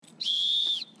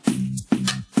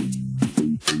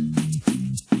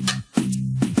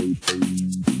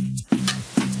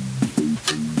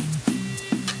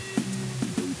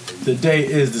The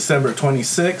date is December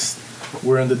 26th.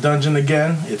 We're in the dungeon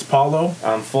again. It's Paulo.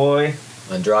 I'm Foy.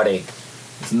 Andrade.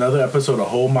 It's another episode of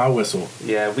Hold My Whistle.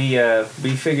 Yeah,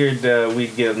 we figured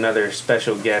we'd get another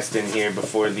special guest in here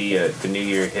before the new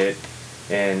year hit,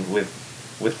 and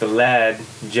with the lad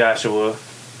Joshua,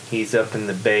 he's up in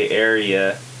the Bay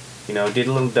Area. You know, did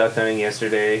a little duck hunting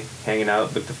yesterday, hanging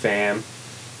out with the fam.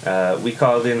 We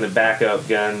called in the backup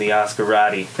gun, the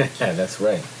Oscarati. Yeah, that's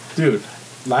right. Dude,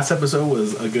 last episode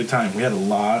was a good time. We had a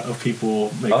lot of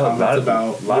people make comments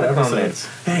about a lot of episode. comments.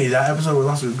 Hey, that episode was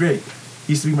also great.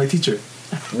 He used to be my teacher.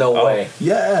 No way.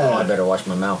 Yeah. Oh, I better watch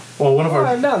my mouth. Well, one of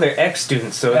our No, they're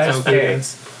ex-students, so it's okay.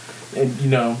 students, and you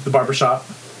know, the barbershop.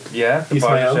 Yeah, the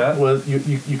Ismael barbershop. was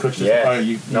you coached him. Yeah. Or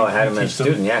you I had him as a teach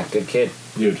student. Yeah, good kid.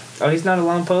 Dude. Oh, he's not a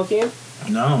Lompokian?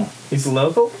 No. He's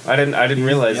local? I didn't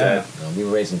realize that. No, we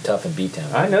were raising tough in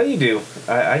B-Town. I know you do.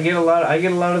 I get a lot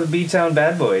of the B-Town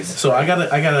bad boys. So I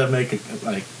gotta make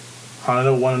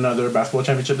Honda won another basketball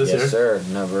championship this year. Yes, sir.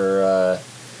 Number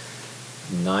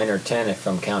 9 or 10 if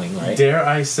I'm counting, right? Dare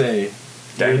I say,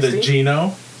 you're the Dynasty?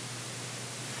 Gino.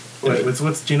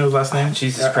 What's Gino's last name?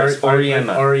 Jesus Christ,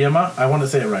 Oriema. Oriema. I want to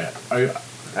say it right.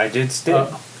 I did still.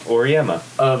 Oriema.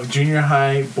 Of junior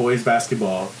high boys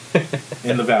basketball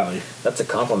in the Valley. That's a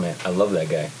compliment. I love that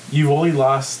guy. You've only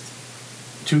lost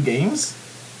 2 games?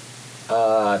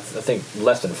 I think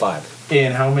less than 5.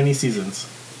 In how many seasons?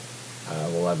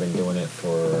 Well, I've been doing it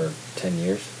for 10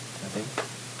 years, I think.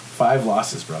 5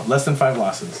 losses, bro. Less than 5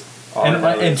 losses. Oh,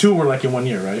 And 2 were like in 1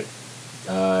 year, right?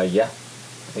 Yeah.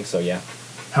 I think so, yeah.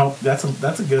 That's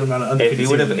a good amount of undefeated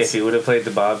If he would have played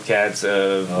the Bobcats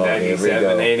of Here we 97,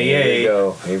 go. 88,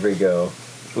 Here we go.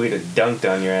 we'd have dunked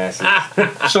on your asses.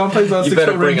 Sean plays on You 6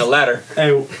 better foot bring a rims. ladder.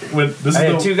 Hey, this I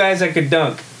had is 2 guys that could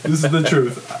dunk. this is the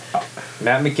truth.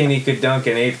 Matt McKinney could dunk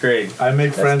in 8th grade. I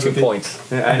make friends That's 2 with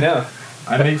points. I know.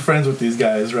 I make friends with these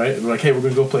guys, right? They're like, hey, we're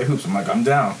gonna go play hoops. I'm like, I'm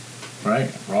down,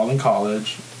 right? We're all in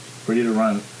college, ready to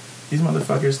run. These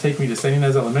motherfuckers take me to St.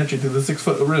 Inez Elementary through the 6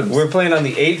 foot rims. We're playing on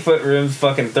the 8-foot rims,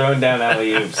 fucking throwing down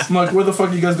alley oops. I'm like, where the fuck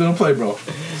are you guys gonna play, bro?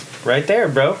 Right there,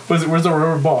 bro. Where's the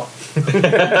rubber ball? We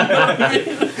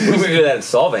used to do that at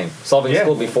Solving Yeah.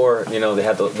 School before, they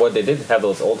had they did have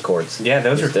those old courts. Yeah,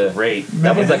 those Used were to- great.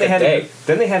 That was Then like they a had day.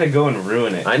 then they had to go and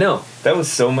ruin it. I know. That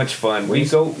was so much fun. We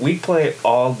We'd play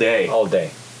all day. All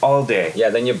day. All day. Yeah,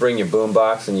 then you bring your boom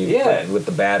box and you Yeah. put with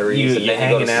the batteries, You and then you go to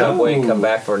hanging out. Subway and come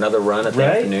back for another run at the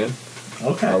Right? afternoon.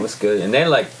 Okay. Oh, it was good. And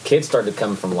then kids started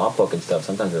coming from Lompoc and stuff.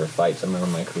 Sometimes there were fights. I remember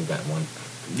my crew got one.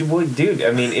 Well, dude,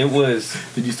 I mean, it was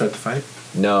Did you start the fight?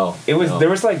 No. there was no.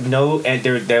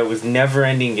 there was never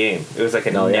ending game. It was like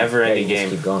a never ending you just game.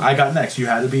 keep going. I got next. You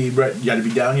had to be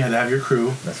down. You had to have your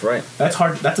crew. That's right. That's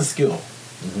hard. That's a skill.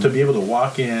 To be able to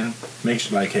walk in, make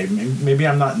sure hey, maybe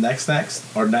I'm not next,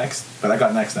 but I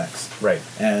got next. Right.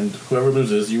 And whoever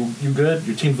loses, you good?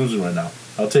 Your team's losing right now.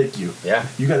 I'll take you. Yeah.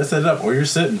 You got to set it up, or you're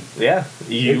sitting. Yeah,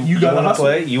 you gotta want to hustle.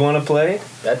 play. You want to play,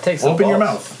 That takes some Open your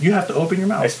balls. mouth. You have to open your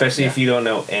mouth. especially if you don't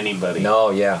know anybody. No,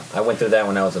 yeah. I went through that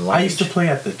when I was in Long I used to Beach. play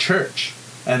at the church,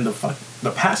 and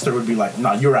the pastor would be like,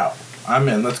 "Nah, you're out. I'm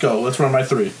in. Let's go. Let's run my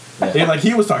 3." Yeah.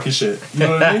 He was talking shit. You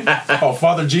know what I mean? Oh,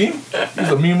 Father Gene, he's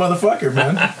a mean motherfucker,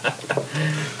 man.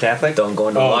 Catholic. Don't go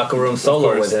in the Oh, locker room of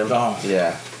solo course. with him. Oh,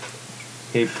 Yeah.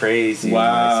 He praised you,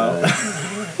 Wow. my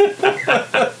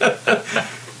son.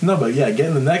 no, but yeah,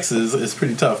 getting the next is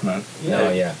pretty tough, man.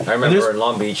 No, yeah. I there's- remember in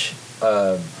Long Beach.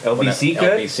 LBC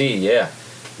good? LBC, yeah.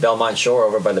 Belmont Shore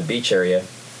over by the beach area.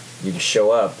 You just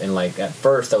show up, and at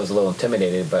first I was a little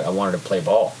intimidated, but I wanted to play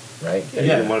ball, right? Yeah, you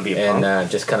didn't want to be a punk. And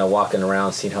just kind of walking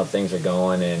around, seeing how things are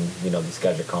going, and these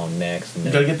guys are calling next. And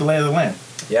You then, gotta get the lay of the land.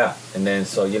 yeah, and then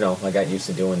so I got used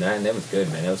to doing that, and it was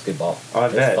good, man. It was good ball. Oh, I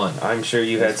it bet. was fun. I'm sure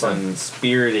you It had was fun. some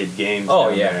spirited games. Oh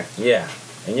down yeah, there. yeah,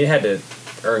 and you had to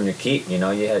earn your keep. You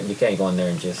can't go in there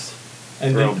and just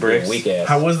And Throw then, bricks. weak ass.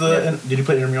 how was the? Yeah. Did you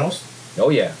play intramurals? Oh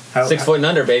yeah, How- 6 foot and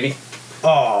under, baby.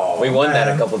 Oh, We won that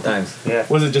man. a couple times. Yeah.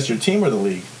 Was it just your team or the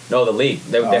league? No, the league.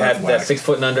 They that's had whack. that 6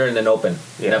 foot and under, and then open.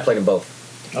 Yeah. And I played in both.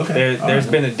 Okay. There's all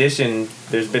been right.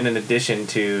 There's been an addition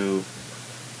to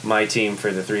my team for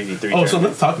the 3v3. Oh, so tournament.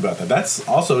 let's talk about that. That's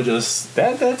also just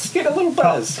That's get a little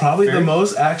buzz. probably the Very-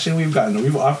 most action we've gotten.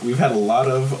 We've had a lot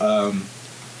of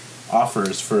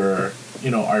offers for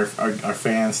our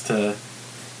fans to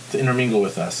intermingle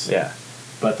with us. Yeah.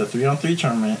 But the 3-on-3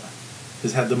 tournament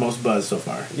has had the most buzz so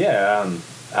far. Yeah.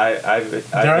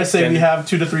 I've Dare I say we extended- have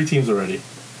 2 to 3 teams already?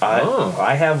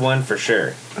 I have one for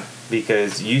sure.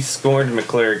 Because you scorned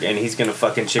McClurg and he's gonna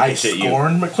fucking chicken I shit you.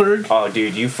 scorned McClurg. Oh,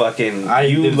 dude, you fucking I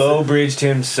did low bridged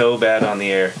him so bad on the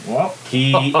air. Well,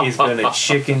 He is gonna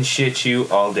chicken shit you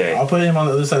all day. I'll put him on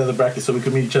the other side of the bracket so we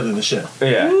can meet each other in the shit.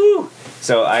 Yeah. Woo!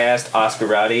 So I asked Oscar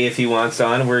Roddy if he wants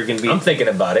on. We're gonna be. I'm thinking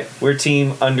about it. We're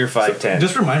team under 5'10".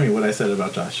 Just remind me what I said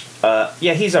about Josh.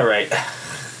 Yeah, he's all right.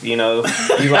 You know,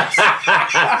 you like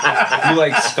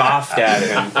scoffed at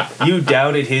him. You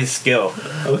doubted his skill.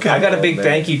 Okay. I got a big man.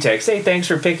 thank you text. Hey, thanks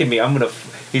for picking me.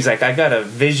 He's like, I got a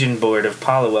vision board of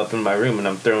Paulo up in my room, and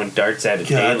I'm throwing darts at it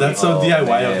God, daily. that's so Oh, DIY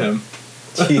man. of him.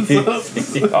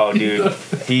 Oh, dude,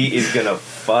 he is gonna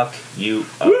fuck you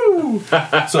up. Woo!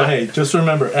 So hey, just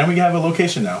remember, and we have a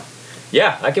location now,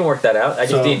 Yeah, I can work that out. I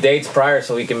just So- need dates prior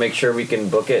so we can make sure we can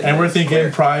book it. and we're it's thinking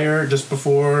clear. prior, just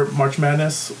before March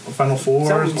Madness, Final Fours,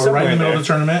 or somewhere right in the middle there. of the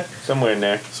tournament. Somewhere in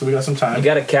there. So we got some time. You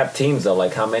got to cap teams though.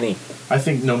 Like how many? I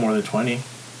think no more than 20.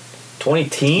 20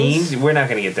 teams? Teams? We're not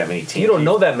gonna get that many teams. You don't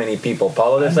know that many people,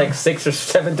 Paulo. There's like 6 or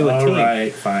 7 to a All team.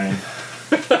 right, fine.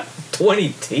 20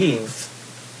 teams.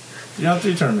 You know,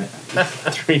 3 tournament.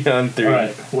 3-on-3. All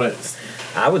right, what?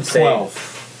 I would say.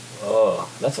 12. Oh,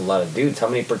 that's a lot of dudes. How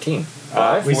many per team?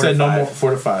 We 4 said to no 5. more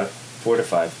 4 to 5. 4 to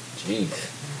 5. Jeez.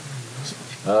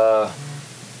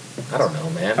 I don't know,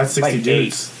 man. That's 60 Like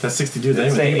dudes. That's 60 dudes. I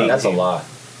didn't Let's even say think about That's a lot.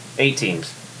 8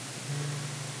 teams.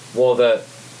 Well,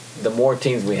 the more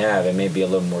teams we have, it may be a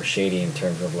little more shady in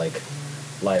terms of like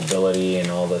liability and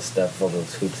all this stuff, all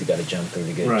those hoops you got to jump through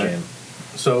to get Right. a gym.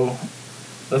 So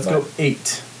let's go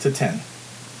 8 to 10.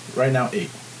 Right now, 8.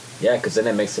 Yeah, because then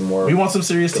it makes it more We want some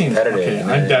serious teams. competitive. Okay,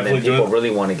 and I'm then definitely people doing. really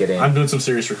want to get in. I'm doing some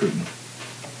serious recruiting.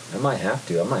 I might have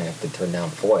to. I might have to turn down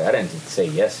Foy. I didn't say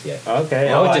yes yet. Okay.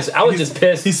 I was just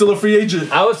pissed. He's still a free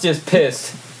agent. I was just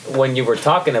pissed when you were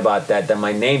talking about that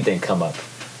my name didn't come up.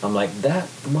 I'm like, that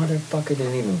motherfucker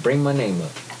didn't even bring my name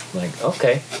up. I'm like,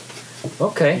 okay.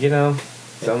 You know,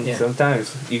 Yeah.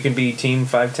 sometimes you can be team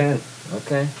 5'10".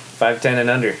 Okay. 5'10" and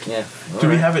under. Yeah. Do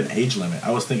we Alright. have an age limit? I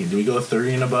was thinking, do we go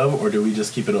 30 and above, or do we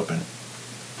just keep it open?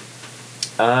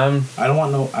 I don't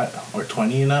want or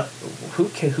 20 and up. Who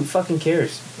fucking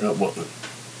cares? Well,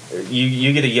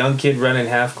 You get a young kid running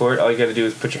half court. All you got to do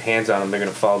is put your hands on them. They're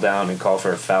gonna fall down and call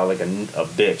for a foul like a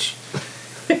bitch.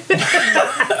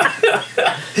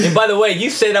 And by the way, you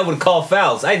said I would call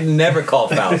fouls. I never call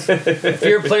fouls. If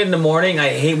you're playing in the morning, I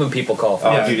hate when people call Oh,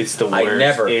 fouls. Yeah. dude, it's the I worst.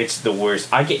 never- It's the worst.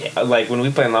 I get like when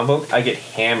we play in Lombok, I get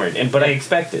hammered, but I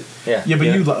expect it. Yeah. yeah, but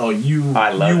Yeah. you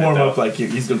love it, warm though. up like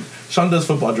he's gonna. Sean does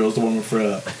football drills to warm up for.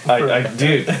 I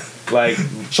dude, like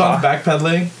Sean's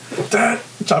backpedaling,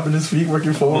 chopping his feet,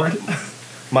 working forward.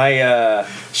 my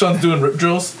Sean's doing rip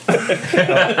drills.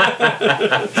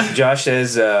 Josh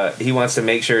says he wants to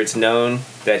make sure it's known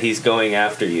that he's going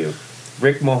after you.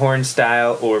 Rick Mahorn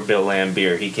style or Bill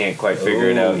Lambier. He can't quite figure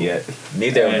it out Ooh. yet.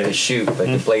 Neither of them Hey. can shoot, but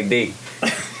can play D.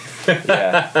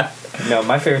 Yeah. No,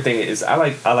 my favorite thing is I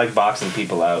like boxing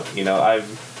people out. You know,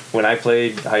 when I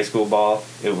played high school ball,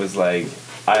 it was like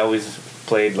I always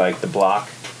played like the block,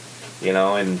 you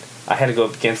know, and I had to go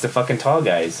up against the fucking tall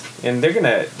guys, and they're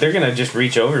gonna just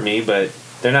reach over me, but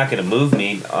they're not gonna move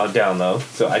me down low.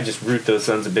 So I just root those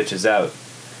sons of bitches out.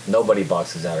 Nobody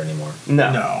boxes out anymore.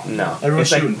 No. Everyone's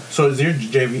It's like- shooting. So is your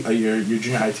JV, your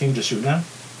junior high team just shooting now?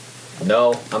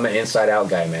 No, I'm an inside out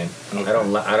guy, man. Okay.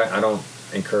 I don't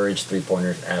encourage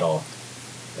 3-pointers at all.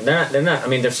 And they're not. I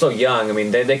mean, they're so young. I mean,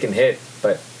 they can hit,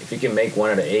 but if you can make 1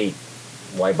 out of 8,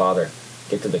 why bother?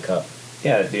 Get to the cup.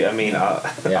 Yeah, dude. I mean,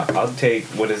 Yeah. I'll take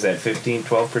what is that?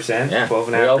 15-12%, Yeah.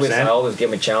 12.5%. I always give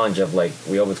them a challenge of like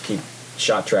we always keep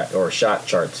shot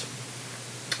charts,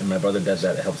 and my brother does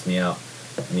that. It helps me out,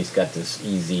 and he's got this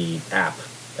easy app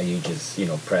that you just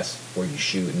press where you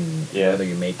shoot and Yeah. whether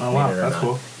you make Oh, wow, it or that's not.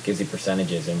 cool. Gives you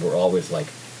percentages, and we're always like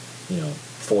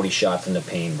 40 shots in the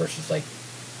paint versus like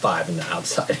 5 in the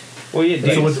outside. Well, yeah,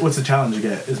 dude. So what's the challenge you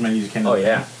get? As many as you can. Oh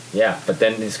yeah, yeah. But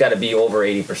then it's got to be over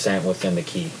 80% within the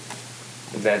key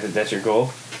That's your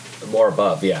goal. or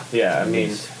above. Yeah. Yeah, I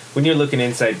mean, when you're looking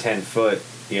inside 10 foot,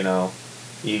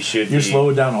 you should You're be.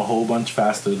 slowed down a whole bunch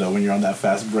faster though when you're on that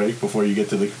fast break before you get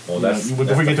to the. Well, you know, that's before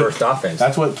the you get to- first offense.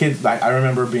 That's what kids like. I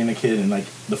remember being a kid and like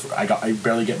I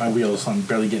barely get my wheels, so I'm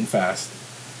barely getting fast.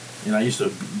 And I used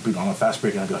to be on a fast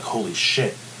break and I'd be like, holy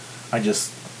shit, I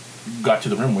just got to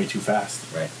the rim way too fast.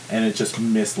 Right. And it just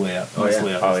missed layup. Oh, missed yeah.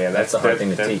 layup. Oh yeah, That's the hard thing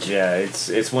to teach. Yeah,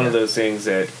 it's one of those things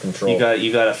that Control.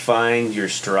 you got to find your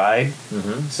stride,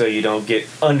 Mm-hmm. so you don't get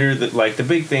under the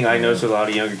big thing I notice with a lot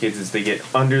of younger kids is they get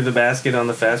under the basket on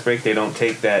the fast break. They don't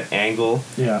take that angle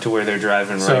Yeah. to where they're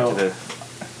driving So- right to the.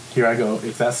 Here I go.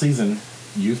 If that season,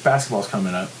 youth basketball's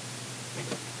coming up,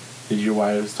 did your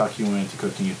wives talk you into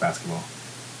coaching youth basketball?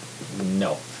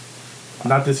 No.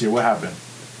 Not this year. What happened?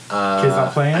 Kids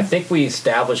not playing? I think we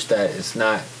established that it's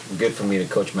not good for me to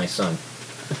coach my son.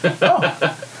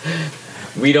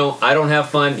 I don't have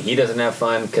fun. He doesn't have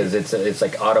fun because it's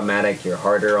like automatic. You're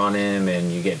harder on him,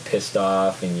 and you get pissed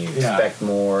off, and you expect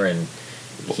more, and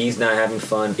he's not having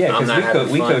fun. Yeah, I'm not having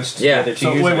fun. We coached together 2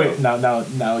 years ago. Wait.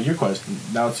 Now your question.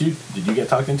 Now it's you. Did you get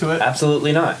talked into it?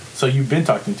 Absolutely not. So you've been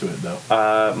talked into it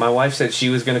though. My wife said she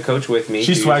was going to coach with me.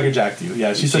 She swagger jacked you.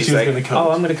 Yeah, she said she was going to coach.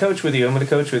 Oh, I'm going to coach with you. I'm going to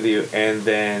coach with you. And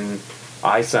then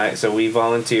I signed. So we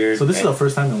volunteered. So this is the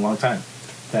first time in a long time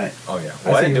that. Oh yeah.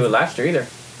 Well, I didn't do it last year either.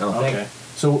 I don't think.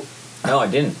 So. No, I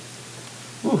didn't.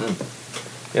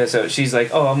 Yeah, so she's like,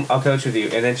 "Oh, I'll coach with you,"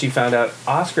 and then she found out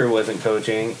Oscar wasn't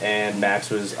coaching and Max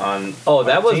was on. Oh,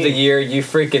 that was team. the year you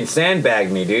freaking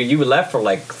sandbagged me, dude. You left for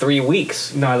like 3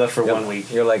 weeks. No, I left for 1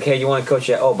 week. You're like, "Hey, you want to coach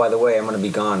yet? Oh, by the way, I'm going to be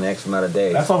gone X amount of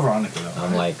days." That's all Veronica though.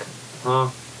 I'm like, huh?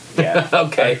 Yeah.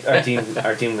 Okay. Our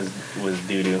team was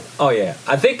doo doo. Oh yeah,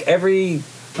 I think every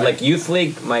like youth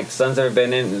league my son's ever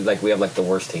been in, like we have like the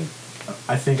worst team.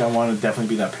 I think I want to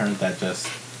definitely be that parent that just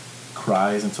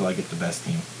cries until I get the best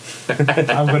team. I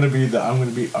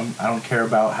don't care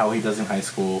about how he does in high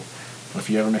school, or if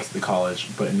he ever makes it to college,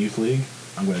 but in youth league,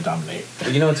 I'm going to dominate.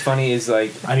 You know what's funny is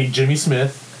like I need Jimmy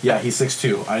Smith. Yeah, he's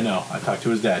 6'2". I know. I talked to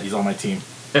his dad. He's on my team.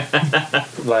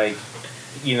 like,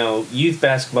 you know, youth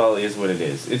basketball is what it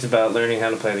is. It's about learning how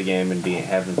to play the game and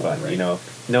having fun. Right. You know,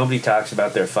 nobody talks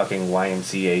about their fucking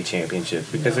YMCA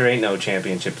championships because there ain't no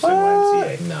championships in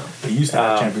YMCA. No, They used to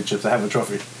have championships. I have a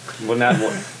trophy. Well, not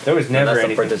there was never that's the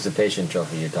anything. participation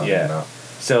trophy you're talking about.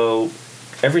 So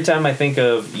every time I think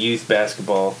of youth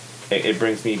basketball, it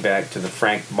brings me back to the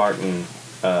Frank Martin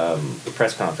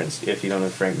press conference. If you don't know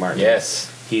Frank Martin, Yes,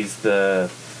 he's I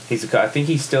think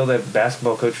he's still the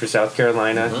basketball coach for South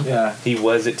Carolina. Mhm. Yeah. He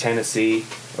was at Tennessee,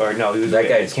 or no, he was That at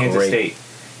guy's Kansas great. State.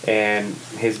 And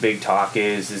his big talk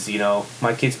is you know,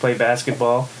 my kids play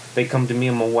basketball. They come to me.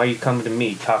 I'm like, why you coming to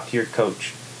me? Talk to your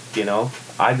coach. You know,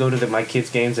 I go to my kids'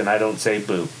 games and I don't say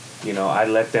boo. You know, I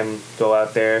let them go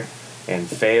out there and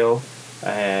fail,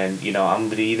 and you know, I'm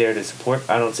gonna be there to support.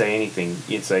 I don't say anything.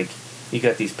 It's like you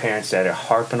got these parents that are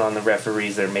harping on the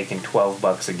referees. They're making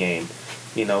 $12 a game.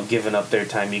 You know, giving up their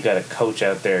time. You got a coach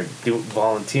out there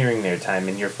volunteering their time,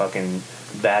 and you're fucking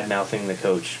bad mouthing the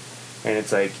coach. And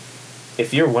it's like,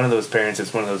 if you're one of those parents,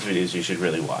 it's one of those videos you should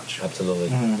really watch. absolutely.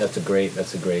 Mhm. That's a great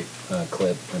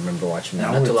clip. I remember watching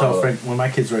that. Now, Not too long ago. when my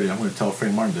kid's ready, I'm going to tell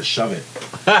Frank Martin to shove it.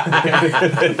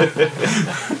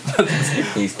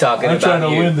 He's talking I'm about trying to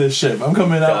you. win this shit. I'm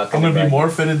coming out. Talking I'm going to be about more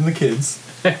fitted than the kids.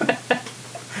 I'm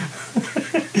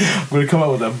going to come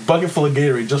out with a bucket full of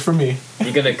Gatorade just for me.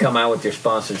 You're gonna come out with your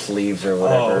sponsored sleeves or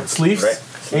whatever. Oh, sleeves? Right?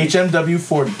 HMW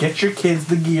 40. Get your kids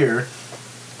the gear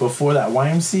before that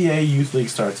YMCA Youth League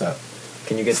starts up.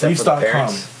 Can you get that for the Sleeves.com.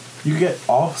 parents? You get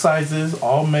all sizes,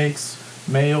 all makes,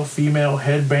 male, female,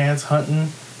 headbands, hunting,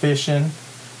 fishing,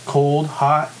 cold,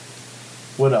 hot.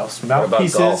 What else? about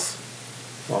Mouthpieces.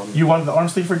 golf? You want the arm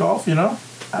sleeve for golf, you know?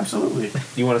 Absolutely.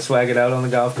 You want to swag it out on the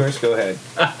golf course? Go ahead.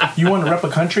 You want to rep a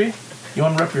country? You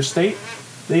want to rep your state?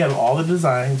 They have all the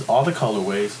designs, all the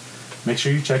colorways. Make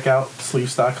sure you check out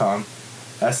sleeves.com.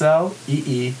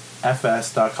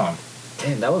 SLEEFS.com.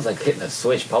 Damn, that was like hitting a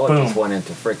switch. Paula Boom. just went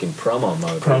into freaking promo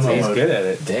mode. Promo He's mode. good at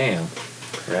it, Damn.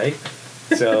 right?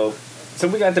 So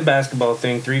we got the basketball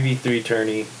thing, 3v3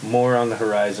 tourney, more on the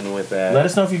horizon with that. Let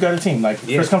us know if you got a team. Like,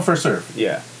 Yeah. first come, first serve.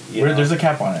 Yeah. you Where know. there's a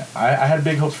cap on it. I had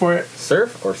big hopes for it.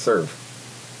 Surf or serve?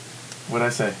 What'd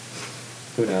I say?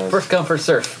 Who knows? First come, first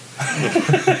serve.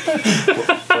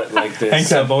 But like the Hang tight.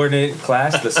 subordinate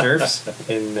class, the serfs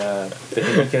in the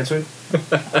Hindu Kidswood.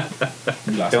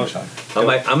 You lost Don't- me, Sean.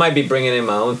 I might be bringing in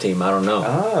my own team. I don't know.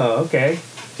 Oh, okay.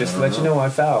 Just to let you know, I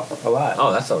foul a lot.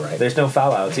 Oh, that's all right. There's no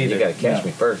foul outs either. You gotta catch Yeah.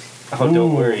 me first. Oh, don't Ooh.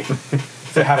 worry.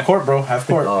 So half court, bro. Half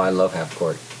court. Oh, I love half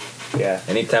court. Yeah.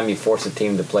 Anytime you force a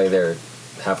team to play their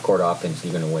half court offense,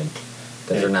 you're gonna win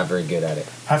because they're not very good at it.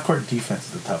 Half court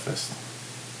defense is the toughest.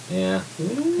 Yeah.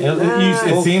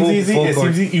 It seems easy. full It court.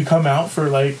 seems easy. You come out for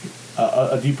like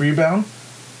a deep rebound.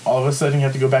 All of a sudden, you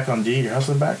have to go back on D. You're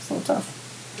hustling back. It's a little tough.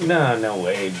 No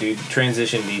way, dude.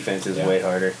 Transition defense is Yeah. way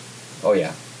harder. Oh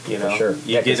yeah. You For know, sure. you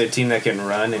Yeah, get 'cause- a team that can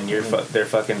run, and they're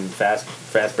fucking fast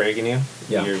breaking you.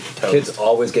 Yeah. You're toast. Kids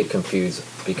always get confused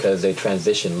because they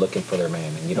transition looking for their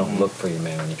man, and you don't Mhm. look for your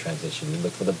man when you transition. You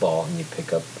look for the ball and you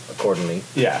pick up accordingly.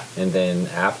 Yeah. And then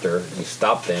after you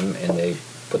stop them and they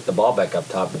put the ball back up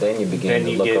top, then you begin Then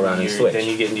to you look get around and your, switch. Then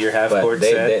you get into your half but court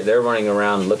they, set. they're running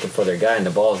around looking for their guy, and the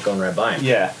ball's going right by him.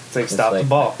 Yeah, it's like It's stop like, the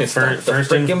ball. stop the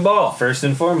First freaking ball. First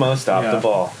and foremost, stop Yeah. the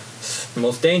ball.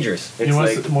 Most dangerous. You It's know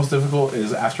what's like most difficult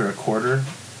is after a quarter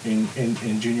in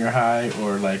junior high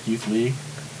or like youth league,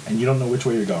 and you don't know which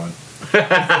way you're going.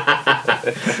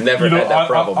 Never had that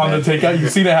problem, on man. the takeout. You've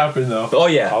seen it happen though. Oh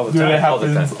yeah, All the Dude, time. it all the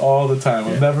happens time. all the time.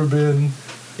 Yeah. I've never been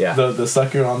Yeah, the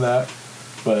sucker on that,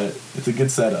 but it's a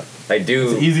good setup. I It's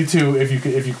do. easy too if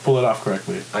you pull it off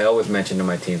correctly. I always mention to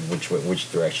my team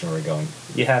which direction we're going.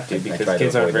 You have to I because try to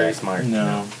kids aren't avoid very that. smart.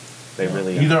 No, They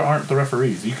really neither aren't. aren't the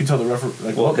referees. You can tell the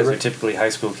like Well, the because they're typically high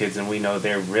school kids, and we know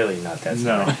they're really not that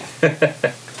smart.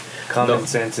 no. Common No-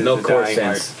 sense is no a core dying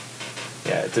sense. art.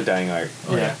 Yeah, it's a dying art.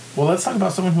 Oh, Yeah. yeah. Well, let's talk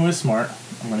about someone who is smart.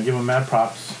 I'm gonna give him mad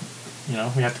props. You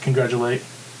know, we have to congratulate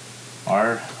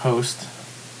our host,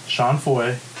 Sean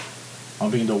Foy, on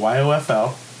being the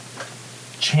YOFL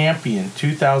champion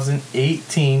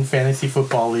 2018 Fantasy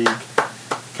Football League.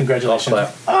 Congratulations!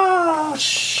 Golf Oh,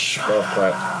 Golf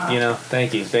clap. You know,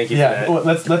 thank you for yeah. that. Well,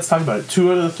 let's talk about it.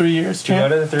 2 out of the 3 years, 2 out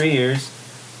champ. of the 3 years.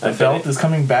 The I've belt been- is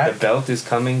coming The back. belt is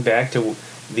coming back to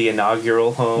the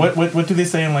inaugural home. What do they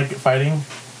say in like fighting?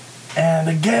 And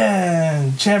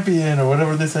again, champion or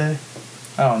whatever they say.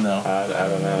 I don't know. I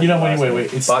don't know. You know, Last wait. name.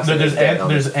 It's Boxing there's is dead, and, homie.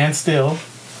 there's and still,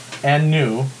 and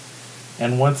new,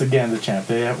 and once again the champ.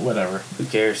 They have whatever. Who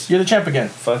cares? You're the champ again.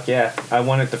 Fuck yeah. I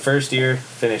won it the first year,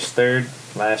 finished third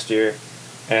last year,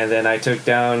 and then I took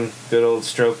down good old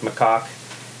Stroke McCock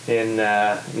in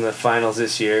the finals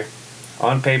this year.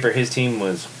 On paper, his team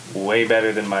was way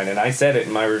better than mine, and I said it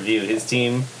in my review. His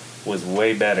team was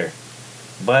way better.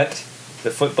 But the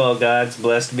football gods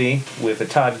blessed me with a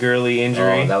Todd Gurley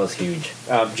injury. Oh, that was huge.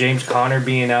 James Conner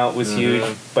being out was Mhm. huge,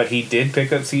 but he did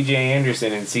pick up C.J.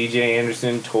 Anderson, and C.J.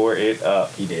 Anderson tore it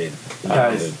up. He did. He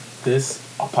Guys, did. this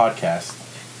podcast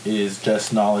is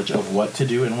just knowledge of what to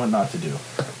do and what not to do.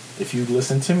 If you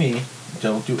listen to me,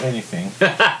 don't do anything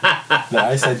that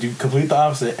I said. Do complete the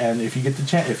opposite. And if you get the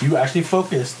champ, if you actually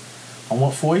focused on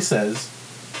what Foy says,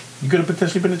 you could have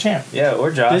potentially been the champ. Yeah,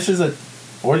 or Josh. This is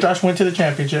or Josh went to the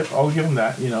championship. I'll give him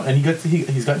that. You know, and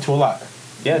he's gotten to a lot.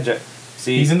 Yeah,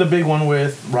 see, He's in the big one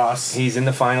with Ross. he's in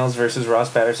the finals versus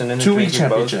Ross Patterson in the 2-week drinking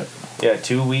boat. championship. Yeah,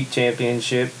 2-week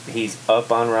championship. He's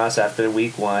up on Ross after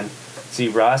week 1. See,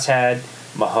 Ross had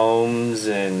Mahomes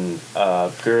and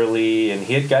Gurley, and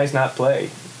he had guys not play,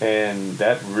 and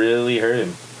that really hurt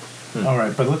him. All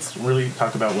right, but let's really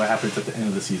talk about what happens at the end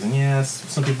of the season. Yes,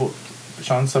 some people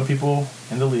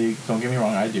in the league, don't get me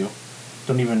wrong, I do,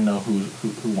 don't even know who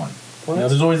won. What? You know,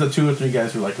 there's always the 2 or 3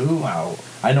 guys who are like, ooh, wow,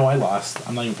 I know I lost.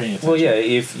 I'm not even paying attention. Well, yeah,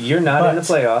 if you're not in the But-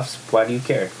 playoffs, why do you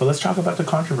care? But let's talk about the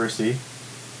controversy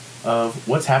of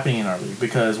what's happening in our league,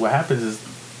 because what happens is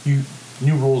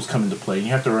new rules come into play, and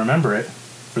you have to remember it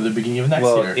for the beginning of next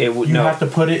Well, year. it would- you no. have to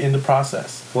put it in the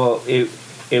process. Well,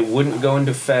 it wouldn't go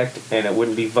into effect, and it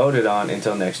wouldn't be voted on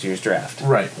until next year's draft.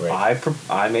 Right. Right.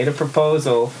 I made a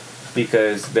proposal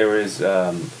because there was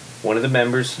one of the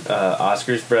members,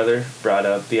 Oscar's brother, brought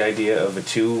up the idea of a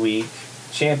 2-week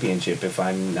championship, if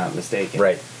I'm not mistaken.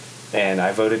 Right. And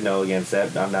I voted no against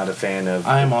that. I'm not a fan of.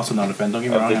 I am also not a fan. Don't get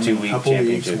me Of wrong. the I mean, 2-week a couple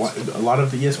weeks, championships. a lot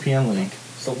of the ESPN league.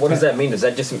 So what does that mean? Does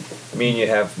that just mean you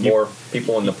have more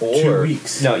people in the pool? 2 or?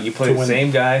 weeks. No, you play to the win.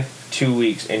 same guy 2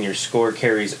 weeks, and your score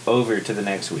carries over to the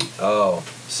next week. Oh,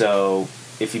 So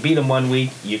if you beat him 1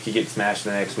 week, you could get smashed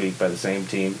the next week by the same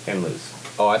team and lose.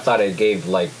 I thought it gave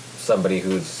like somebody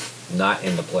who's not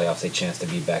in the playoffs a chance to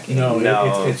be back in. No,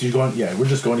 No. it's you going. Yeah, we're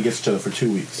just going against each other for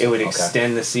 2 weeks. It would Okay.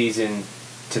 extend the season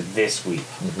to this week.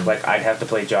 Mhm. Like I'd have to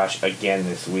play Josh again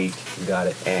this week, Got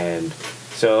it. and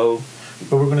so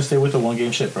But we're going to stay with the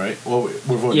 1-game ship, right? Well,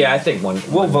 we're voting. Yeah, I think one.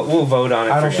 we'll vote on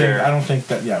it I for don't sure. think. I don't think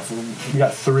that. Yeah, we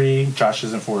got 3. Josh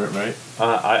isn't for it, right?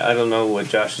 I don't know what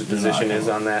Josh's No, position I is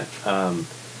don't. on that,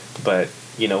 but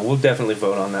we'll definitely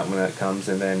vote on that when that comes.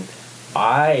 And then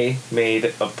I made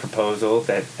a proposal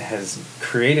that has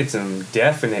created some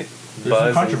definite There's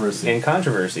buzz some controversy. and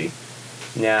controversy.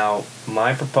 Now,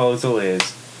 my proposal is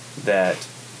that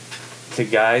to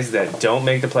guys that don't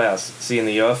make the playoffs, see in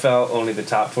the UFL only the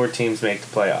top 4 teams make the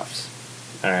playoffs.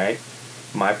 All right,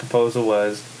 my proposal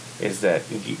is that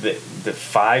the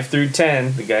 5 through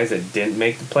 10, the guys that didn't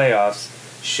make the playoffs,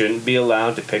 shouldn't be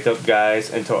allowed to pick up guys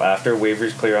until after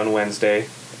waivers clear on Wednesday,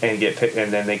 and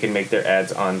and then they can make their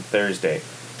ads on Thursday.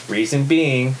 Reason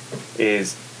being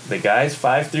is the guys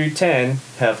 5 through 10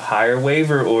 have higher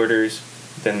waiver orders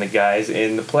than the guys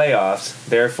in the playoffs.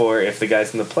 Therefore, if the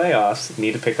guys in the playoffs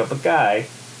need to pick up a guy,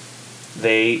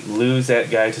 they lose that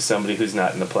guy to somebody who's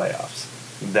not in the playoffs.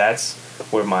 That's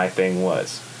where my thing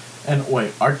was. And wait,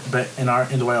 in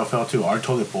the YFL too, our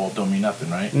toilet bowl don't mean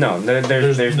nothing, right? No, there's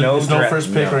no there's no draft.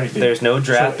 first pick or anything. There's no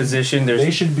draft So position. There's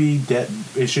they should be dead.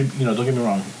 It should, don't get me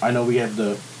wrong. I know we have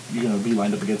you're gonna be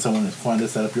lined up against someone that's fun to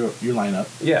set up your lineup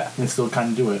yeah. and still kind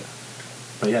of do it.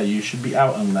 But yeah, you should be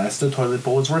out unless the toilet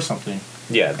bowl is worth something.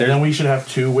 Yeah, And then we should have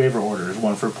 2 waiver orders,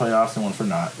 one for playoffs and one for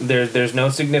not. there's no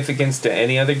significance to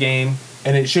any other game.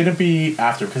 And it shouldn't be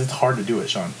after because it's hard to do it,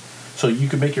 Sean. So you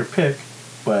could make your pick,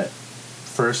 but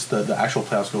first the actual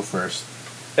playoffs go first.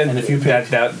 And if you pick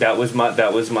that was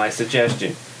my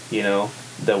suggestion. You know,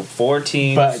 the 4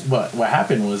 teams. But what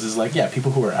happened was like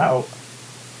people who are out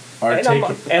are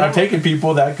And taking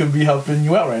people that could be helping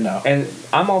you out right now. And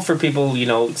I'm all for people,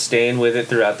 staying with it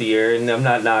throughout the year, and I'm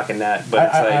not knocking that.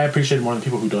 But I appreciate it more than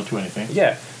people who don't do anything.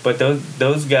 Yeah, but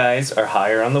those guys are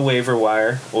higher on the waiver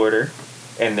wire order,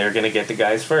 and they're gonna get the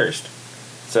guys first.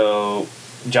 So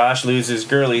Josh loses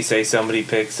Gurley. Say somebody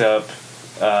picks up,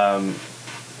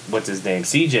 what's his name,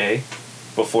 CJ,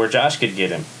 before Josh could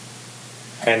get him,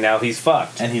 and now he's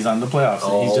fucked. And he's on the playoffs.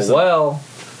 Oh, he's just well.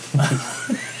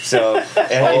 So,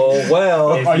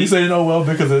 Are you saying oh well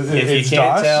because if it's you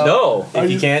can't Josh? tell, No.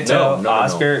 If you can't tell, No.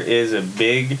 Oscar is a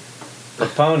big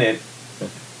proponent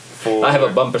for. I have a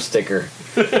bumper sticker.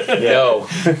 No.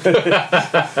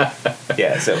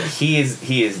 Yeah, so he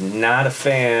is not a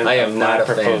fan. I am of not my a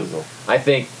proposal. fan. I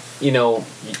think,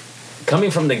 coming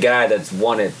from the guy that's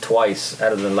won it twice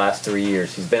out of the last 3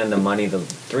 years, he's been in the money the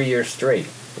 3 years straight.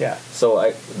 Yeah.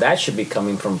 So that should be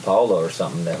coming from Paulo or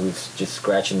something, that who's just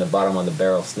scratching the bottom of the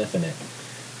barrel, sniffing it,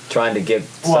 trying to get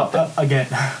something. Well, again,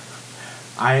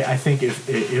 I think if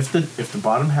the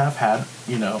bottom half had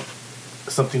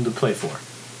something to play for,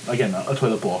 again a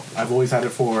toilet bowl. I've always had it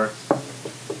for.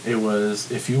 It was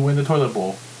if you win the toilet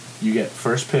bowl, you get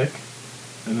first pick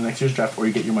in the next year's draft, or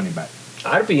you get your money back.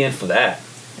 I'd be in for that.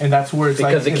 And that's where it's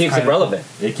because it keeps it relevant.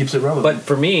 It keeps it relevant. But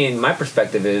for me, in my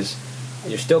perspective, is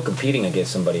you're still competing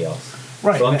against somebody else.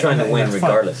 Right. So I'm trying to win that's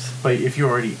regardless. Fun. But if you're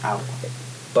already out,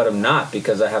 but I'm not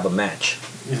because I have a match.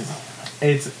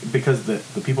 It's because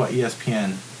the people at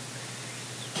ESPN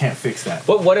can't fix that.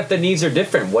 But what if the needs are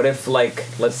different? What if,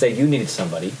 let's say you needed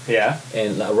somebody,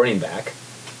 and a running back,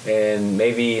 and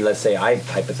maybe let's say I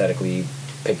hypothetically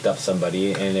picked up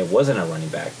somebody and it wasn't a running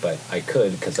back, but I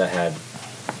could because I had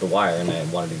the wire and I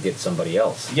wanted to get somebody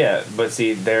else. Yeah, but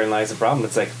see, therein lies the problem.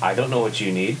 It's like I don't know what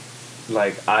you need.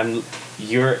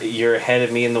 You're ahead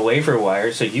of me in the waiver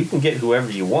wire, so you can get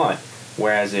whoever you want.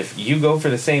 Whereas if you go for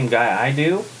the same guy I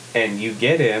do and you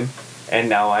get him, and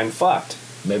now I'm fucked.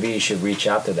 Maybe you should reach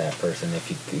out to that person if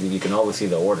you can always see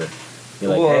the order.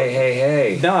 You're like, Well,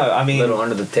 hey. No, I mean, little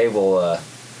under the table.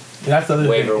 That's the other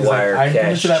waiver thing. wire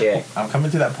cash check. I'm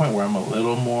coming to that point where I'm a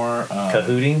little more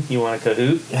cahooting. You want a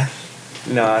cahoot?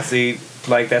 No, see,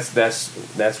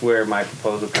 that's where my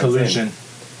proposal comes collusion. in.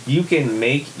 You can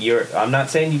make I'm not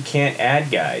saying you can't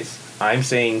add guys. I'm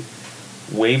saying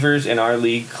waivers in our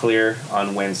league clear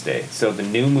on Wednesday. So the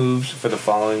new moves for the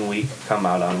following week come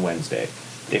out on Wednesday.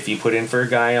 If you put in for a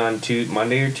guy on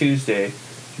Monday or Tuesday,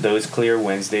 those clear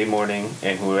Wednesday morning,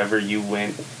 and whoever you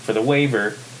went for the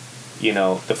waiver,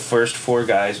 the first 4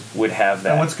 guys would have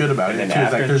that. And what's good about and it too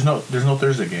is there's no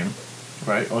Thursday game,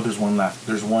 right? Oh, there's one left.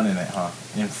 There's one in it, huh?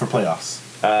 For playoffs.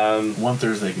 One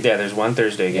Thursday game. Yeah, there's one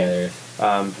Thursday game.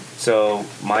 So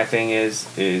my thing is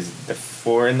the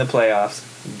 4 in the playoffs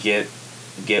get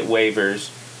waivers,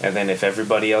 and then if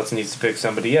everybody else needs to pick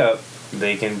somebody up,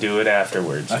 they can do it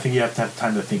afterwards. I think you have to have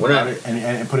time to think about it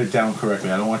and put it down correctly.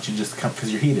 I don't want you to just come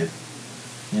because you're heated.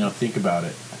 Think about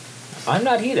it. I'm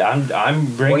not heated.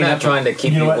 I'm bringing. We're not up trying to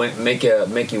keep make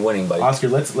you winning, buddy. Oscar,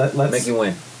 let's make you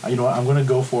win. You know what? I'm gonna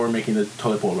go for making the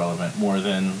toilet bowl relevant more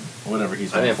than whatever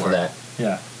he's going for. I'm in for that.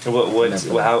 Yeah.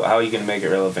 How are you going to make it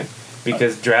relevant?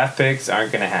 Because draft picks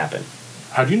aren't going to happen.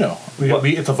 How do you know?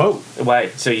 It's a vote. Why?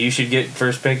 So you should get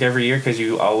first pick every year because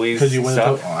you always win.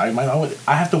 suck? I might not win.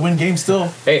 I have to win games still.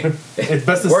 Hey, it's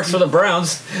best. Works for the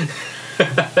Browns.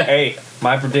 Hey,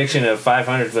 my prediction of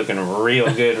 500 is looking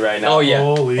real good right now. Oh yeah.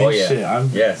 Holy shit!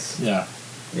 Yes. Yeah.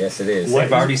 Yes, it is.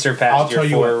 They've already surpassed your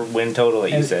 4-win total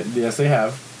that you said. Yes, they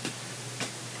have.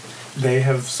 They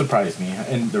have surprised me,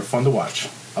 and they're fun to watch.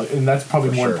 And that's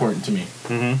probably more important to me.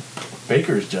 Mm-hmm.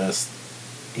 Baker's just...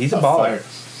 He's a baller. Fire.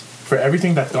 For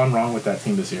everything that's gone wrong with that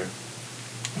team this year.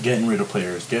 Getting rid of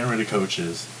players, getting rid of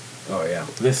coaches. Oh, yeah.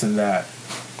 This and that.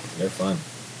 They're fun.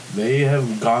 They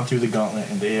have gone through the gauntlet,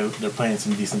 and they're playing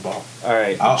some decent ball. All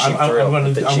right. I'm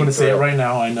going to say it right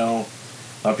now. I know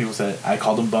a lot of people said I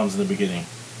called them bums in the beginning.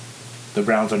 The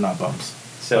Browns are not bums.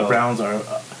 The Browns are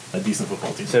a decent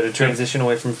football team. So to transition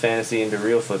away from fantasy into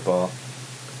real football,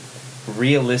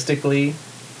 realistically,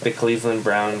 the Cleveland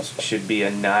Browns should be a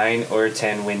 9 or a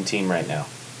 10 win team right now.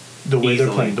 The way they're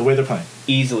playing.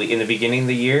 Easily. In the beginning of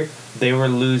the year, they were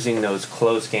losing those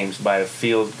close games by a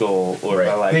field goal or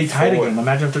by like they tied 4. again.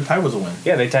 Imagine if their tie was a win.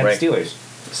 Yeah, they tied the Steelers.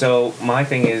 So my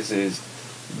thing is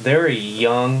they're a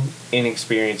young,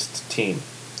 inexperienced team.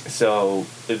 So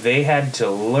they had to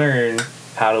learn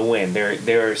how to win.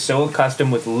 They're so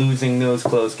accustomed with losing those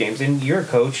close games. And you're a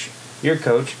coach.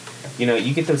 You know,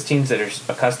 you get those teams that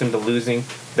are accustomed to losing.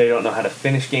 They don't know how to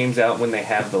finish games out when they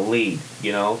have the lead.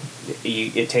 You know,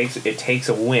 it takes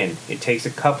a win. It takes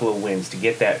a couple of wins to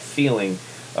get that feeling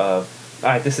of, all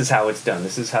right, this is how it's done.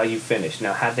 This is how you finish.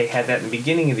 Now, had they had that in the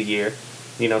beginning of the year,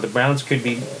 you know, the Browns would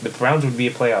be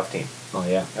a playoff team. Oh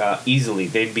yeah. Easily,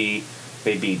 they'd be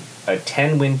a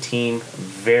 10-win team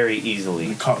very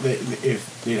easily.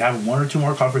 If they'd have one or two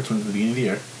more conference wins at the beginning of the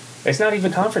year. It's not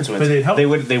even conference wins. But they'd help. They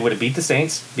would have beat the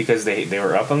Saints because they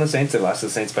were up on the Saints. They lost to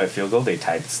the Saints by a field goal. They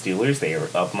tied the Steelers. They were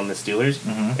up on the Steelers.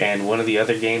 Mm-hmm. And one of the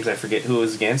other games, I forget who it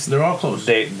was against. They're all close.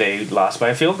 They lost by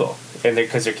a field goal, and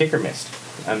because their kicker missed.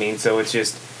 I mean, so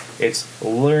it's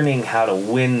learning how to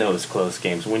win those close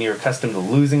games. When you're accustomed to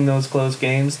losing those close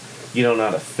games, you don't know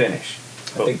how to finish.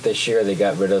 I think this year they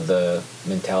got rid of the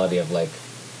mentality of like,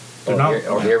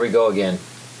 here we go again.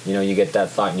 You know, you get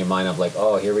that thought in your mind of like,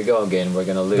 oh, here we go again. We're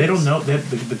gonna lose. They don't know.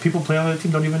 The people playing on the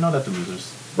team don't even know that they're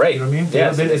losers. Right. You know what I mean?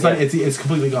 Yeah. It's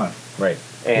completely gone. Right.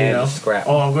 And you know? Scrap.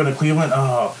 Oh, I'm going to Cleveland.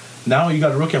 Oh, now you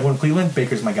got a rookie. I'm going to Cleveland.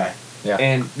 Baker's my guy. Yeah.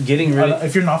 And getting rid of,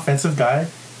 If you're an offensive guy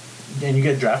and you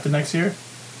get drafted next year,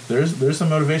 there's some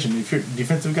motivation. If you're a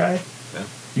defensive guy,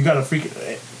 you got to freak.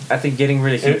 I think getting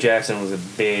rid of Hugh Jackson was a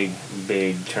big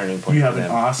turning point. You have for an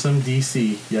them. awesome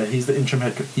DC. Yeah, he's the interim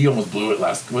head coach. He almost blew it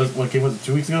what game was it?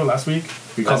 2 weeks ago? Last week?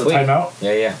 We called the timeout.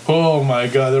 Yeah. Oh my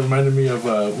god, that reminded me of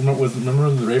remember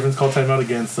when the Ravens called timeout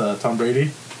against Tom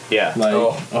Brady? Yeah.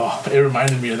 It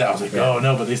reminded me of that. I was like, oh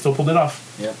no, but they still pulled it off.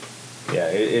 Yep. Yeah.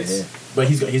 It's But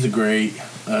he's a great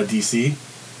DC.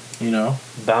 You know,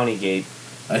 Bounty Gate.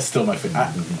 that's still my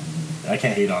favorite. I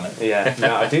can't hate on it. Yeah,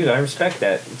 no, dude, I respect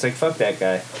that. It's like, fuck that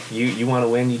guy. You want to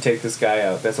win, you take this guy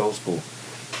out. That's old school.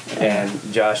 And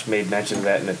Josh made mention of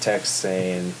that in a text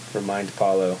saying, remind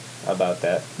Paulo about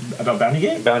that. About Bounty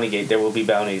Gate? Bounty Gate, there will be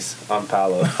bounties on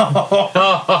Paulo.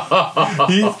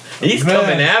 He's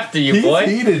coming after you, boy.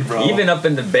 He's heated, bro. Even up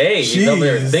in the Bay, he's over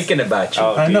there thinking about you.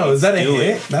 Oh, I know. dude, Is that a do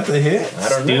hit? it. That's a hit? I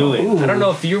don't know. Do it. I don't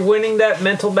know if you're winning that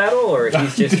mental battle or if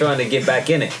he's just trying to get back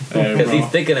in it because he's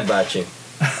thinking about you.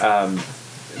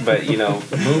 But you know,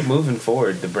 moving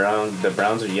forward, the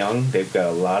Browns are young. They've got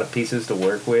a lot of pieces to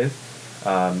work with.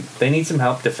 They need some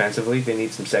help defensively. They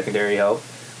need some secondary help,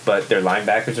 but their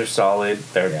linebackers are solid.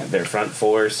 Their front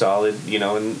four is solid. You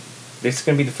know, and this is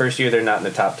going to be the first year they're not in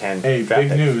the top 10. Hey, draft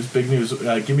big news!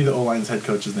 Give me the O-line's head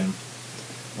coach's name.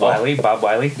 Bob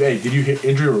Wiley. Hey, did you hear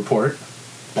injury report?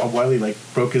 Bob Wiley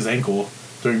broke his ankle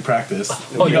during practice.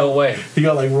 Oh, no way. He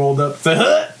got rolled up. Said,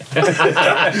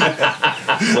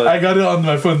 I got it on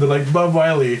my phone. They're like, Bob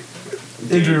Wiley,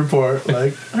 injury report.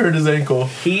 Hurt his ankle.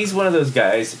 He's one of those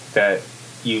guys that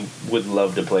you would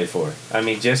love to play for. I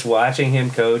mean, just watching him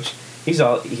coach, he's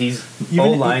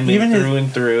O-lineman through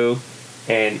and through,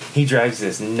 and he drives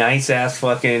this nice ass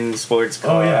fucking sports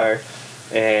car. Oh, yeah.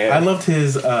 And I loved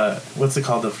his what's it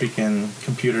called, the freaking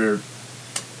computer.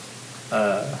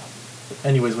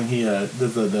 Anyways, when he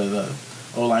does the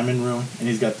O-lineman room, and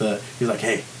he's like,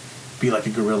 hey, be like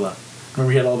a gorilla.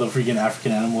 Remember, he had all the freaking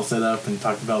African animals set up and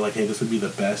talked about hey, this would be the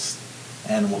best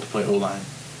animal to play O-line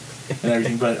and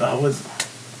everything. But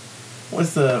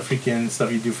what's the freaking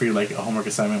stuff you do for your a homework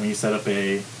assignment when you set up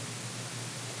a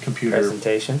computer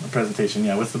presentation?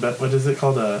 Yeah, what is it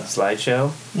called? A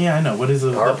slideshow. Yeah, I know. What is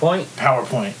it? PowerPoint.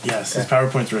 PowerPoint. Yes, his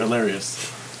PowerPoints were hilarious.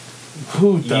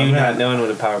 Not knowing what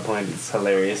a PowerPoint is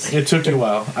hilarious. It took you a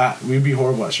while. We'd be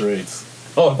horrible at charades.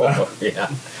 Oh, yeah.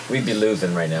 We'd be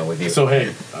losing right now with you. So,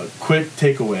 hey, a quick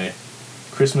takeaway.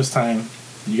 Christmas time,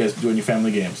 you guys doing your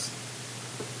family games.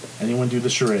 Anyone do the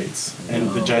charades and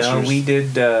the gestures?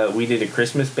 No, we did a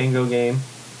Christmas bingo game,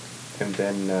 and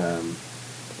then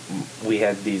we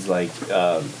had these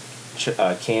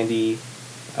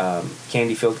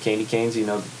candy-filled candy canes,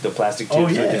 the plastic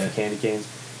tubes with different candy canes.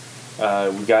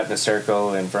 We got in a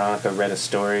circle, and Veronica read a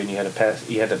story, and you had to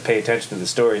pay attention to the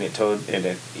story, and it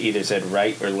either said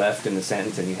right or left in the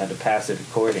sentence, and you had to pass it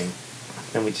according.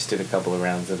 And we just did a couple of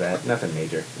rounds of that. Nothing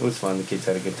major. It was fun. The kids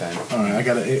had a good time. All right,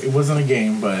 it wasn't a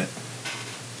game, but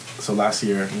so last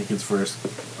year, the kids' first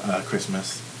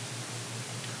Christmas,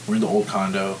 we're in the old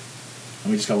condo,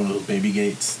 and we just got one of those baby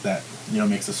gates that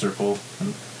makes a circle,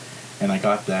 and I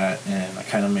got that, and I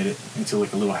kind of made it into a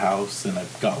little house, and I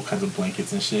got all kinds of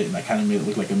blankets and shit, and I kind of made it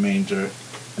look like a manger,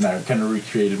 and I kind of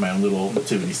recreated my own little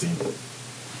nativity scene.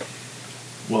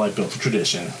 Well, I built a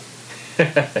tradition.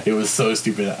 It was so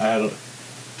stupid. I had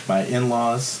my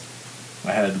in-laws,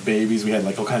 I had the babies, we had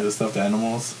all kinds of stuffed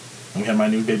animals, and we had my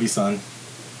new baby son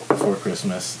before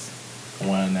Christmas. I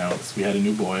want to announce we had a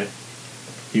new boy.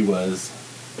 He was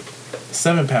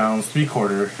 7 pounds,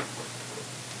 3/4,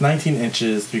 19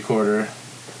 inches, 3/4.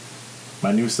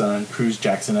 My new son, Cruz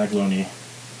Jackson Agloni,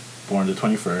 born the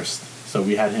 21st. So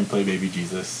we had him play Baby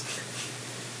Jesus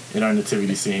in our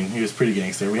nativity scene. He was pretty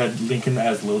gangster. We had Lincoln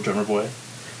as little drummer boy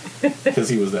because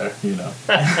he was there, you know.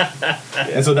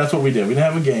 And so that's what we did. We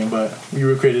didn't have a game, but we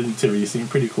recreated a nativity scene.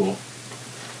 Pretty cool.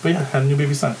 But yeah, had a new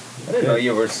baby son. I didn't know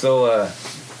you were so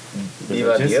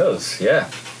Viva Dios. Yeah.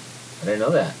 I didn't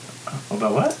know that.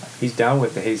 About what? He's down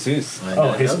with the Jesus. I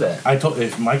didn't know that. I told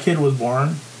if my kid was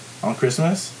born on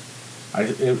Christmas, like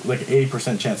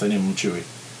 80% chance I named him Chewy.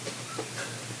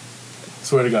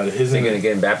 Swear to God, his Are you name. gonna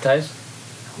get him baptized?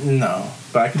 No,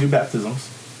 but I can do baptisms.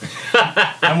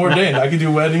 I'm ordained. I can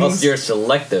do weddings. Oh, so you're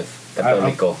selective,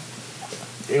 Católico.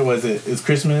 It's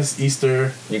Christmas,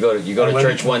 Easter. You go to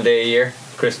church one day a year,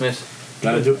 Christmas.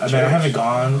 Gotta do. I mean, I haven't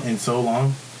gone in so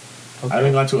long. Okay. I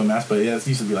haven't gone to a mass, but yeah, it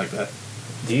used to be like that.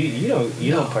 Do you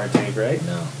don't partake, right?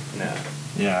 No. No.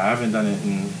 Yeah, I haven't done it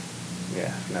in.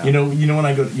 Yeah. No. You know when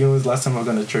I go. You know, the last time I've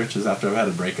gone to church is after I've had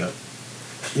a breakup.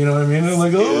 You know what I mean? I'm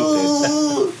like,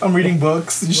 oh, I'm reading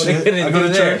books and What are you shit. gonna I go do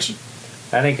to there? church.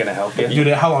 That ain't gonna help you. Dude,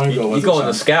 how long ago was You it? going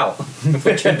to Sean? scout?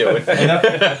 What you're doing?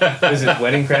 Is it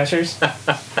wedding crashers?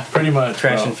 Pretty much.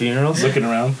 Crashing bro. funerals? Looking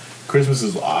around. Christmas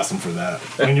is awesome for that.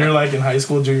 When you're like in high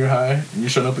school, junior high, and you're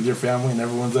showing up with your family and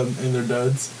everyone's up in their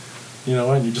duds, you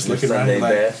know, and you're just looking around, Sunday you're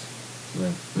like,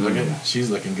 best. look at, she's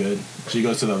looking good. She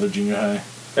goes to the other junior high.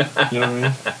 You know what I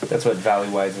mean? That's what Valley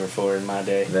Wides were for in my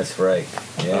day. That's right.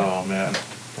 Yeah. Oh man.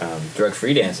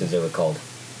 Drug-free dances, they were called.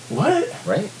 What?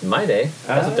 Right? In my day,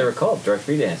 that's what they were called.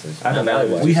 Drug-free dances. I don't Not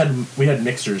know. Valley We Wides. had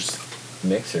mixers.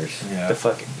 Mixers. Yeah. The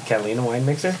fucking Catalina wine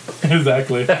mixer.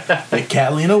 Exactly. The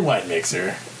Catalina wine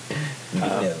mixer.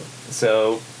 No.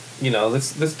 So,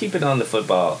 let's keep it on the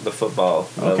football level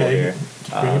Okay. here.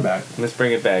 Bring it back. Let's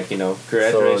bring it back. So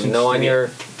Congratulations. knowing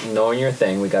your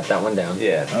thing, we got that one down.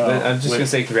 Yeah, Oh, but I'm just wait. gonna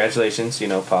say congratulations.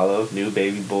 Paulo, new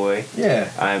baby boy. Yeah.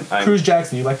 I'm Cruz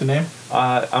Jackson, you like the name?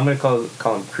 I'm gonna call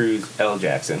him Cruz L.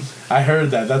 Jackson. I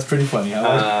heard that. That's pretty funny.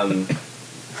 I like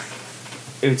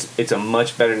It's a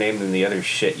much better name than the other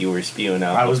shit you were spewing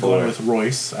out. I was before. going with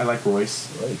Royce. I like Royce.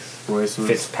 Nice. Royce was.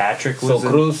 Fitzpatrick So was a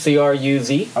Cruz, CRUZ.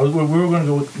 We were gonna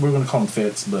go. We were gonna call him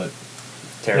Fitz, but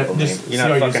terrible Yeah, name. just You're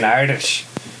not CRUZ. fucking Irish.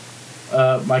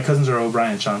 my cousins are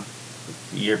O'Brien, Sean.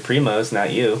 You're primos,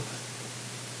 not you.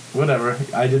 Whatever.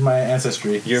 I did my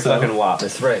ancestry. You're so fucking wop.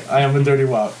 That's right. I am a dirty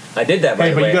wop. I did that by Hey,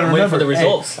 the but way. you gotta I'm waiting remember for the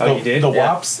results. Oh, you did? The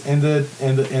Yeah. wops in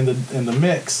the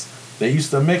mix. They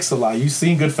used to mix a lot. You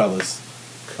seen Goodfellas,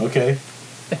 okay?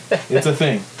 It's a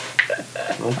thing.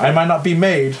 I might not be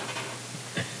made,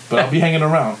 but I'll be hanging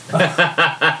around.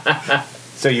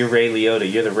 So you're Ray Liotta.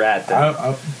 You're the rat. Then.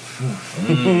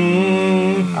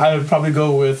 I would probably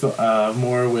go with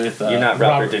more with. You're not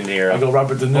Robert De Niro. I go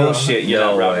Robert De Niro. Bullshit. You're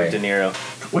No not Robert way. De Niro.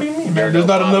 What do you mean, You're man? There's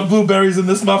no not Bobby. enough blueberries in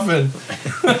this muffin.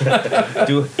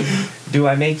 Do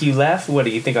I make you laugh? What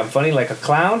do you think? I'm funny like a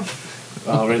clown?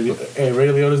 Ray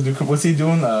Liotta's do. What's he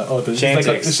doing? The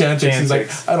Chantix. Chantix. He's like,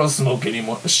 Chantix. I don't smoke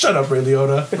anymore. Shut up, Ray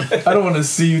Liotta. I don't want to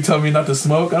see you tell me not to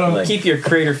smoke. I don't. Like- Keep your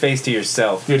crater face to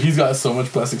yourself. Dude, he's got so much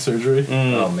plastic surgery.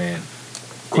 Oh man.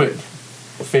 Quick,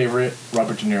 favorite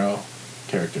Robert De Niro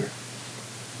character.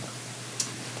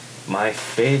 My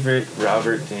favorite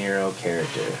Robert De Niro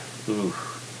character. Ooh.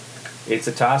 It's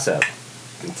a toss-up.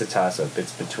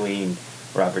 It's between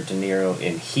Robert De Niro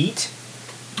in Heat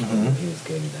He was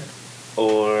good in that.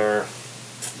 or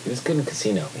He was good in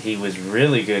Casino. he was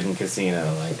really good in Casino.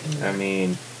 I like him. I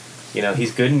mean,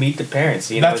 he's good in Meet the Parents.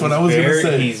 That's what he's I was gonna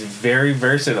say. He's very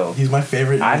versatile. He's my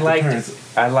favorite. I Meet the liked. Parents.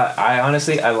 I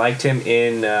honestly liked him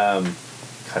in.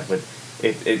 God, but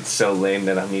it's so lame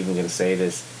that I'm even gonna say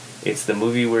this. It's the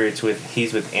movie where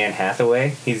he's with Anne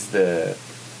Hathaway. He's the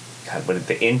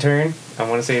intern. I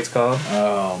want to say it's called.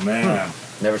 Oh man,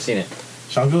 Never seen it.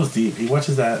 Sean goes deep. He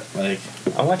watches that like.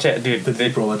 I watch it, dude. The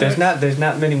deep Rolodex. There's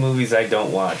not many movies I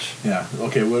don't watch. Yeah.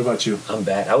 Okay. What about you? I'm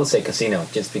bad. I would say Casino,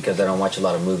 just because I don't watch a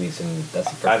lot of movies, and that's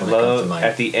the first one that comes to mind.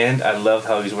 At the end. I love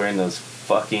how he's wearing those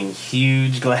fucking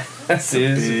huge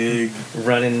glasses, Big.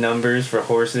 running numbers for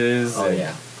horses. Oh and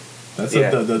yeah. That's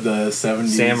Yeah. the 70s.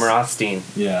 Sam Rothstein.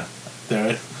 Yeah.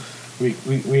 There.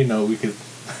 We know we could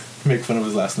make fun of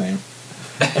his last name.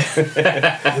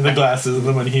 And the glasses and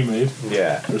the money he made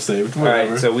Yeah. or saved. All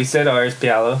Whatever. right, so we said ours,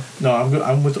 Pialo. No, I'm good.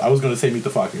 I was gonna say Meet the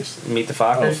Fockers. Meet the Oh,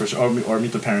 Fockers. for sure. Or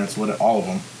Meet the Parents. All of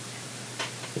them.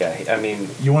 Yeah, I mean,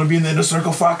 You want to be in the inner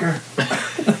circle, Focker?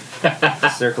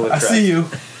 Circle of I Trust. see you.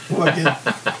 Fucking,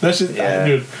 that shit, Yeah.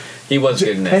 dude. He was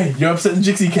good in that. Hey, you're upsetting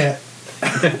Jinxie Cat.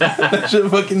 That shit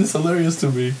fucking is hilarious to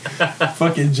me.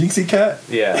 Fucking Jinxie Cat.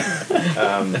 Yeah.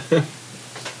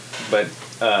 But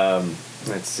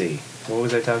Let's see. What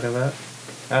was I talking about?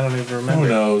 I don't even remember. Who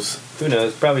knows? Who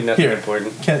knows? Probably nothing Here,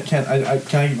 important. can I?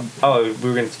 Oh, we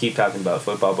were going to keep talking about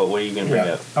football, but what are you going to bring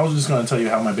Yeah, up? I was just gonna tell you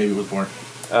how my baby was born.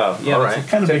 Oh, yeah. All that's- right.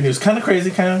 Kind of big news, kind of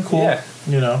crazy, kind of cool. Yeah.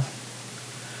 You know,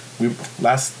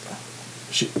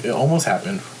 it almost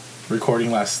happened.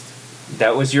 Recording last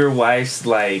That was your wife's,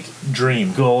 like,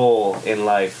 dream. goal in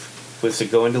life, was to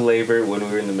go into labor when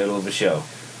we were in the middle of a show.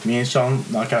 Me and Sean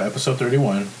knock out episode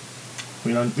 31.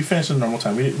 We finished at normal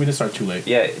time. We didn't start too late.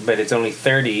 Yeah, but it's only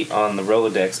 30 on the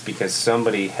Rolodex because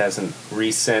somebody hasn't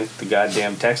resent the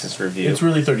goddamn Texas review. It's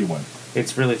really 31.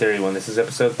 It's really 31. This is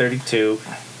episode 32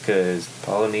 because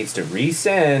Paula needs to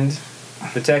resend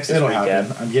the Texas It'll recap.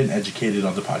 happen. I'm getting educated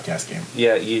on the podcast game.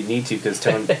 Yeah, you need to because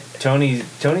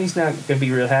Tony's not going to be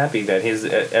real happy that his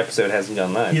episode hasn't gone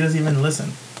He live. doesn't even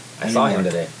listen. I saw him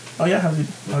anymore. today. Oh yeah, how's he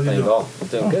Playing doing? golf. I'm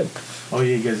doing good. Oh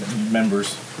yeah, you guys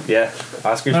members. Yeah,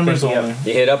 Oscar's Members picking only. up.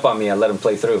 He hit up on me. I let him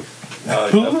play through.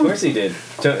 Of course he did.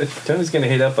 Tony's going to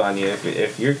hit up on you.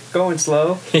 If you're going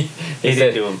slow, He hit said,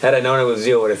 into him. had I known it was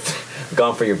you, I would have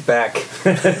gone for your back.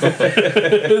 Is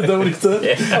that what he said?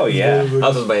 Yeah. Oh, yeah. I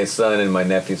was with my son and my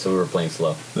nephew, so we were playing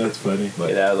slow. That's funny.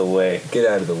 Get out of the way. Get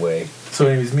out of the way. So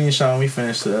anyways, me and Sean, we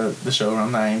finished the show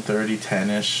around 9:30,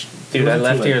 10ish. Dude, I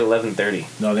left here at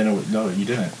 11:30. No, no, you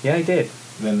didn't. Yeah, I did.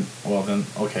 Then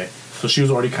okay. So she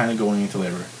was already kind of going into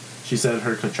labor. She said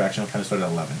her contraction kind of started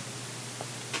at 11.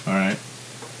 All right.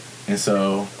 And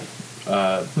so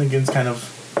Lincoln's kind of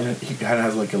he kind of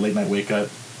has like a late night wake up.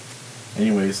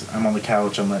 Anyways, I'm on the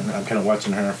couch. I'm kind of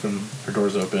watching her from her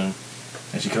door's open,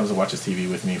 and she comes and watches TV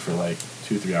with me for like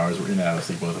 2-3 hours. We're in and out of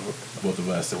sleep, both of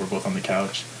us. So we're both on the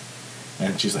couch,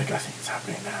 and she's like, "I think it's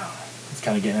happening now. It's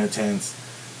kind of getting intense."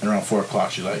 And around 4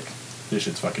 o'clock, she's like, "This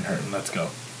shit's fucking hurting. Let's go."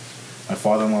 My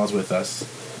father-in-law's with us,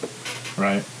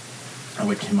 right? I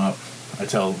wake him up.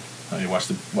 I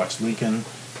watch Lincoln.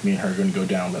 Me and her are going to go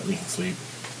down, let Lincoln sleep.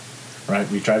 Right?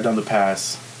 We drive down the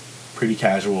pass, pretty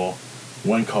casual.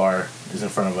 One car is in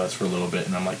front of us for a little bit,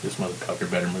 and I'm like, this motherfucker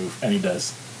better move. And he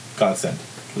does. Godsend.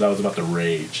 Because I was about to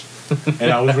rage.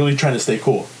 And I was really trying to stay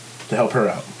cool to help her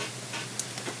out.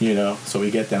 You know? So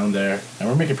we get down there, and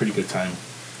we're making pretty good time.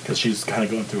 Because she's kind of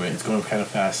going through it. It's going kind of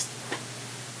fast.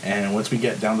 And once we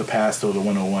get down the pass to the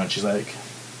 101, she's like,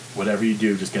 whatever you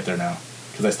do, just get there now.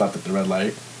 Because I stopped at the red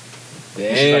light.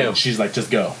 Damn. She's like, just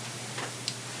go.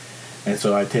 And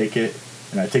so I take it,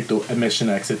 and I take the admission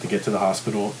exit to get to the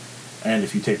hospital. And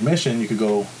if you take Mission, you could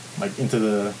go like into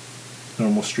the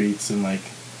normal streets and like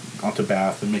onto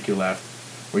Bath and make your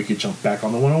left, or you could jump back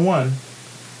on the 101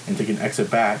 and take an exit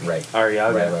back. Right.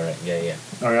 Arriaga. Right. Yeah.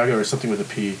 Arriaga or something with a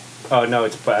P. Oh, no,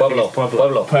 it's I think Pueblo. it's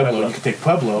Pueblo. Pueblo. You could take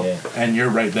Pueblo, Yeah. and you're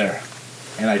right there.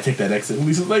 And I take that exit. And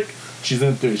Lisa's like, she's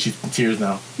in she's in tears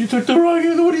now. You took the wrong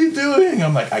exit. What are you doing?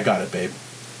 I'm like, I got it, babe.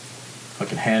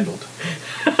 Fucking handled.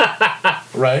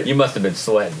 Right? You must have been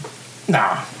sweating.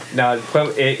 Nah. Now,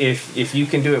 if you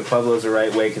can do it, Pueblo's the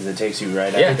right way because it takes you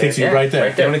right Yeah, out It there. takes you right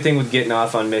there. The only thing with getting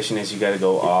off on Mission is you got to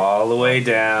go all the way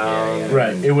down. Yeah.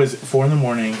 Right. It was 4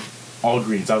 a.m, all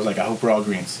greens. I was like, I hope we're all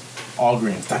greens. All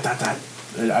greens. Dot, dot, dot.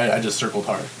 I just circled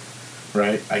hard.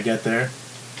 Right? I get there.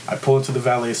 I pull into the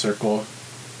valet circle.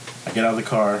 I get out of the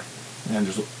car. And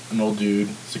there's an old dude,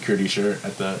 security shirt,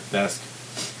 at the desk.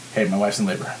 Hey, my wife's in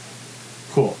labor.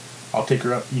 Cool. I'll take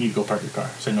her up. You need to go park your car.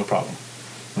 Say no problem.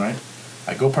 Right?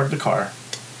 I go park the car.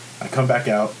 I come back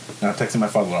out. And I'm texting my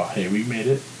father-in-law. Hey, we made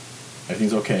it.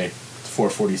 Everything's okay. It's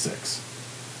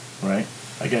 4:46. Right?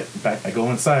 I get back. I go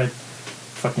inside.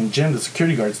 Fucking Jim, the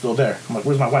security guard's still there. I'm like,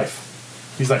 where's my wife?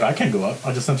 He's like, I can't go up.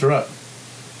 I just sent her up.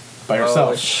 By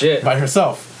herself. Oh, shit. By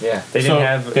herself. Yeah. They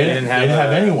didn't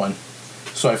have anyone.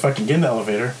 So I fucking get in the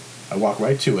elevator. I walk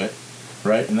right to it.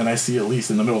 Right? And then I see Elise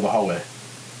in the middle of the hallway.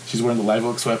 She's wearing the Live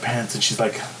Oak sweatpants and she's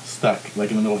like stuck, like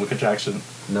in the middle of a contraction.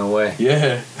 No way.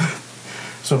 Yeah.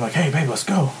 So I'm like, hey, babe, let's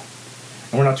go.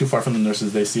 And we're not too far from the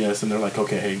nurses. They see us and they're like,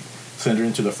 okay, hey, send her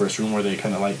into the first room where they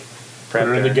kind of like put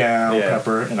her in the gown, prep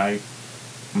her, and I'm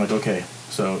like, okay.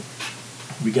 So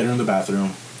we get her in the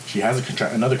bathroom. She has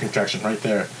another contraction right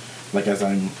there, like as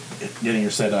I'm getting her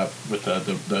set up with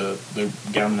the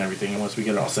gown and everything. And once we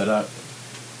get her all set up,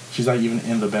 she's not even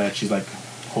in the bed. She's like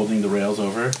holding the rails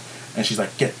over, and she's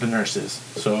like, get the nurses.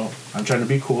 So I'm trying to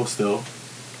be cool still.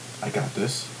 I got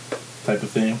this type of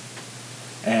thing.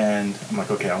 And I'm like,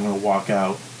 okay, I'm going to walk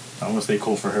out. I'm going to stay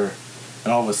cool for her.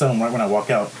 And all of a sudden, right when I walk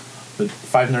out, the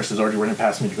 5 nurses already running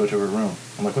past me to go to her room.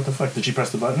 I'm like, what the fuck? Did she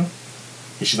press the button?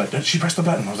 And she's like, did she press the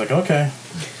button? I was like, okay.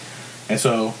 And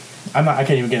so I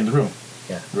can't even get in the room.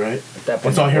 Yeah. Right? At that point,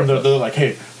 And so I hear them, worthless. they're like,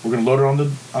 hey, we're going to load her on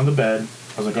the bed.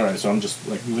 I was like, all right. So I'm just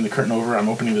like moving the curtain over. I'm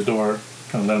opening the door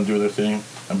kind of let them do their thing.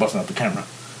 I'm busting out the camera.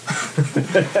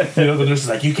 You know, the nurse is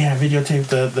like, you can't videotape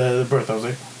the birth. I was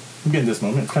like, I'm getting this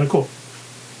moment. It's kind of cool.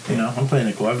 You know, I'm playing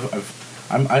it cool.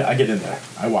 I get in there.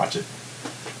 I watch it.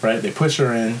 Right? They push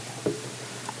her in,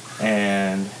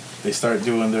 and they start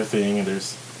doing their thing. And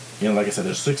there's, you know, like I said,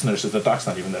 there's 6 nurses. The doc's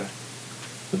not even there.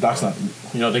 The doc's not,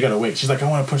 you know, they gotta wait. She's like, I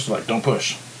want to push. They're like, don't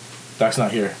push. Doc's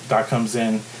not here. Doc comes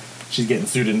in. She's getting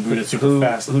suited and booted super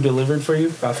fast. Who delivered for you?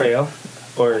 Raphael?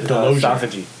 Or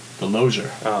Sophagy? Delosier.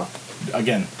 Oh.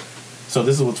 Again. So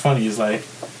this is what's funny is like,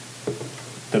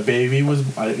 the baby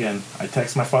was, I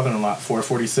text my father-in-law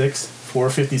 4:46,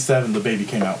 4:57 the baby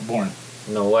came out, born.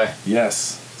 No way.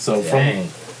 Yes. So Dang.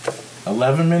 from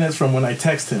 11 minutes from when I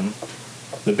text him,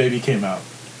 the baby came out.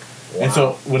 Wow. And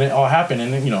so when it all happened,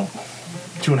 and you know,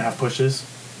 2.5 pushes,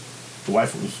 the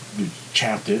wife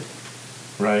champed it,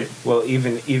 right? Well,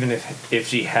 even if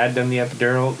she had done the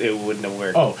epidural, it wouldn't have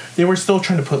worked. Oh, they were still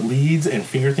trying to put leads and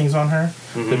finger things on her.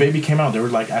 Mm-hmm. The baby came out. They were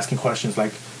like asking questions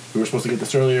like, we were supposed to get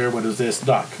this earlier. What is this,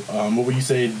 doc? What would you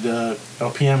say the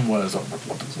LPM was?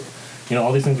 You know,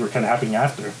 all these things were kind of happening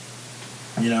after,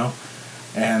 you know?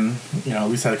 And, you know, at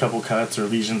least had a couple cuts or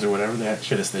lesions or whatever. They had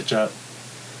shit to stitch up.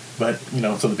 But, you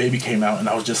know, so the baby came out and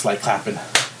I was just like clapping.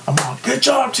 I'm all, good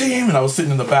job, team! And I was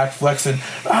sitting in the back flexing.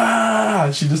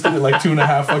 She just did it like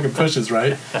 2.5 fucking pushes,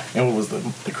 right? And what was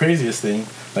the craziest thing,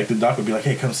 like the doc would be like,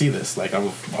 hey, come see this. Like I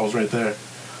was right there.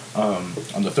 On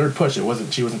the 3rd push, she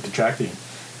wasn't contracting.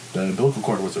 The umbilical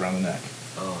cord was around the neck.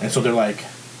 Oh, and so they're like,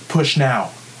 push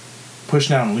now. Push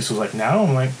now. And Lisa was like, now?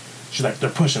 I'm like, she's like, they're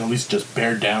pushing. Lisa just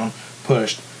bared down,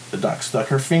 pushed. The doc stuck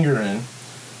her finger in,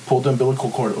 pulled the umbilical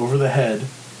cord over the head.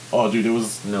 Oh, dude, it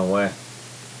was No way.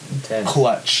 Intense.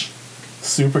 clutch.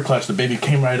 Super clutch. The baby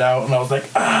came right out, and I was like,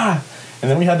 ah! And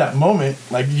then we had that moment,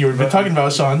 like you were talking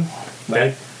about, Sean.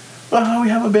 Like, oh, we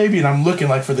have a baby, and I'm looking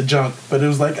like for the junk, but it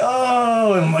was like,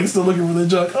 oh, and I'm like still looking for the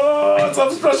junk. Oh, it's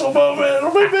some special moment,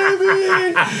 oh my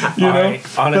baby, you know. Right,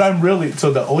 but I'm really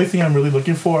the only thing I'm really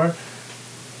looking for,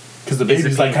 because the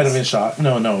baby's like kind of in shock.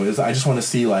 No, is I just want to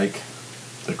see like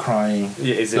the crying,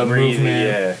 is it the breathing? movement.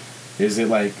 Yeah. Is it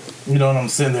like, you know, and I'm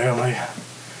sitting there, I'm like,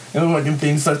 and the fucking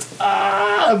thing starts,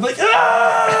 I'm like,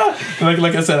 and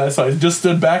like I said, I just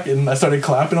stood back and I started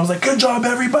clapping. I was like, good job,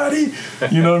 everybody.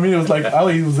 You know what I mean? It was like,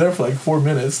 Ali was there for like 3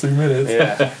 minutes.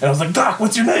 Yeah. And I was like, Doc,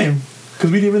 what's your name?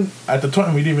 Because at the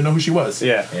time, we didn't even know who she was.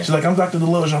 Yeah. She's like, I'm Dr.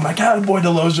 Delosier. I'm like, boy,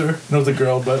 Delosier. And it was a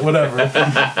girl, but whatever,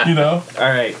 you know? All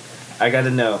right. I got to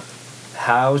know,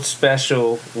 how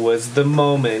special was the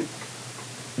moment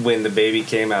when the baby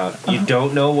came out? You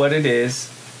don't know what it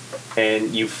is,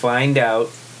 and you find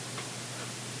out.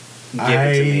 Give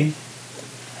it to me.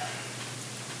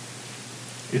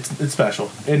 It's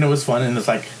special, and it was fun, and it's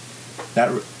like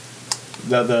that.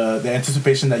 The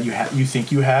anticipation that you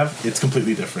think you have, it's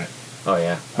completely different. Oh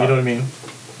yeah. You know what I mean?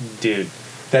 Dude.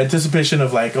 The anticipation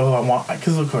of like, I want,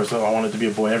 because of course, I want it to be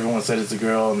a boy. Everyone said it's a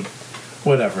girl, and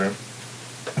whatever.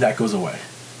 That goes away,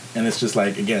 and it's just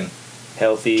like, again,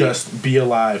 healthy. Just be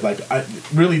alive. Like I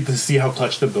really to see how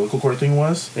clutch the umbilical cord thing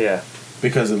was. Yeah.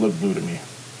 Because it looked blue to me.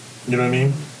 You know what I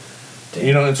mean? Damn.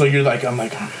 You know, and so you're like, I'm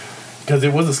like, because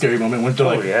it was a scary moment when they're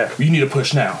like, you need to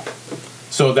push now.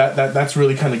 So that's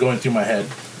really kind of going through my head,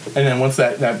 and then once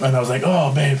that and I was like,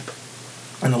 oh babe,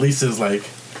 and Elise is like,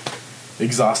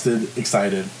 exhausted,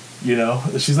 excited, you know.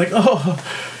 She's like, oh,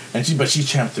 and she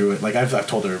champed through it. Like I've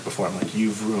told her before, I'm like,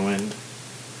 you've ruined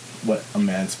what a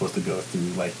man's supposed to go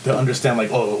through. Like to understand,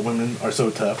 like, oh, women are so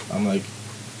tough. I'm like,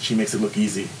 she makes it look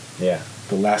easy. Yeah.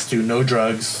 The last 2, no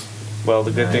drugs. Well,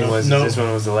 the good thing was this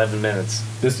one was 11 minutes.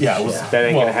 It was, that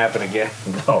ain't gonna happen again.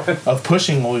 No. Of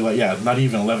pushing only not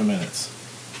even 11 minutes.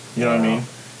 You know what I mean?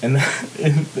 And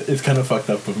it's kind of fucked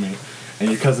up with me. And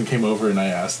your cousin came over and I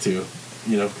asked too,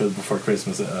 you know, because before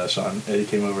Christmas, Eddie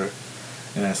came over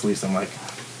and asked Lisa, I'm like,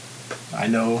 I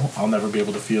know I'll never be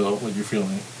able to feel what you're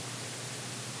feeling,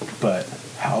 but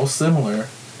how similar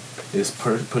is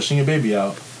pushing a baby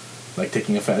out like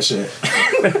taking a fat shit?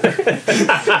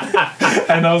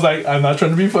 And I was like, I'm not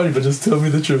trying to be funny, but just tell me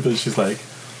the truth. And she's like,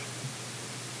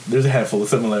 there's a handful of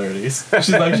similarities.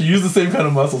 She's like, you use the same kind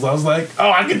of muscles. I was like,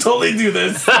 oh, I can totally do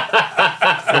this.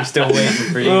 I'm still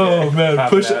waiting for you. Oh man, I'll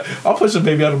push a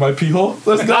baby out of my pee hole.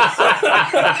 Let's go.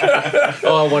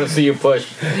 Oh, I want to see you push.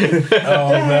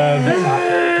 Oh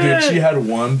man, dude, she had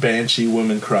one banshee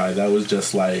woman cry. That was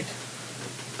just like,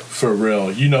 for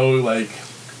real. You know, like,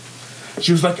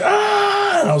 she was like,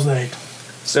 and I was like.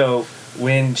 So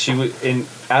when she was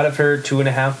out of her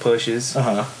 2.5 pushes,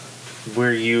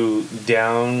 were you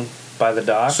down by the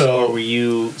docks, or were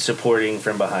you supporting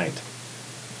from behind?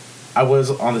 I was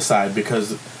on the side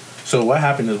because So what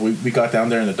happened is we got down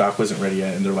there and the doc wasn't ready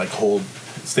yet, and they're like,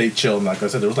 stay chill. And like I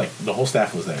said, there was like the whole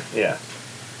staff was there. Yeah.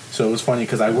 So it was funny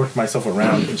because I worked myself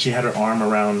around, and she had her arm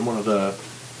around one of the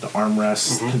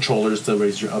armrest controllers to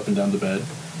raise you up and down the bed.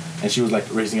 And she was like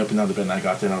raising up and down the bed, and I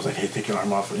got there and I was like, hey, take your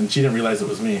arm off. And she didn't realize it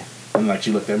was me. And like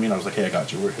she looked at me and I was like, hey, I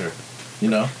got you, we're here. You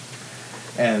know?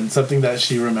 And something that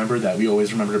she remembered that we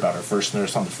always remembered about her first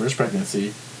nurse on the first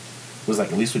pregnancy was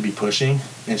like Elise would be pushing,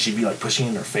 and she'd be like pushing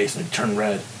in her face and it'd turn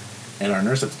red. And our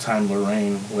nurse at the time,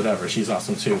 Lorraine, whatever, she's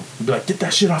awesome too, would be like, get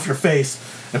that shit off your face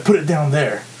and put it down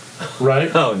there. Right?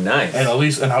 Oh, nice. And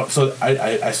Elise, so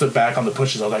I stood back on the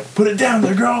pushes. I was like, put it down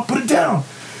there, girl, put it down.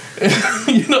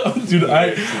 You know, dude,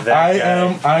 I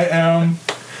am.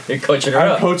 You're coaching her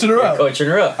up. I'm coaching her up. You're coaching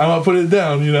her up. I'm gonna put it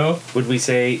down, you know. Would we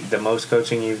say the most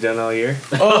coaching you've done all year?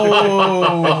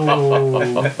 Oh,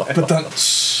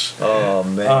 Oh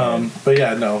man. but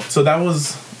yeah, no. So that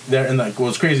was there, and like what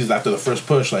was crazy is after the first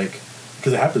push, like,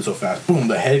 because it happened so fast, boom,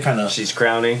 the head kind of She's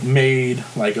crowning. made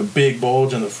like a big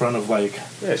bulge in the front of like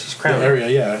Yeah, she's the crowning. area,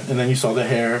 yeah. And then you saw the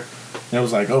hair, and it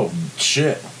was like, oh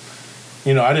shit.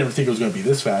 You know, I didn't think it was gonna be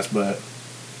this fast, but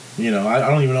you know, I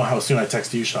don't even know how soon I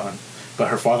texted you, Sean. But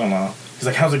her father-in-law, he's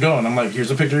like, how's it going? I'm like, here's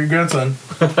a picture of your grandson.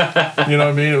 You know what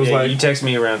I mean? It was Yeah, like you text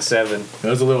me around 7. it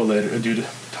was a little later, dude.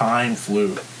 Time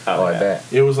flew. Oh, I yeah. bet.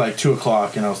 It was like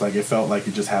 2:00, and I was like, it felt like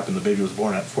it just happened. The baby was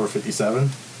born at 4:57.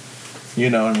 You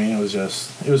know what I mean? It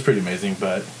was pretty amazing.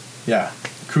 But yeah,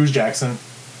 Cruz Jackson,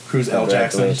 Cruz L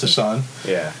Jackson to Sean.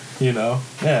 Yeah. You know,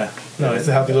 yeah. No, it's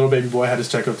a healthy little baby boy. Had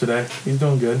his checkup today. He's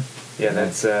doing good. Yeah,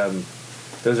 that's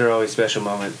those are always special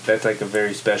moments. That's like a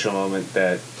very special moment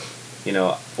that, you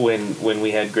know, when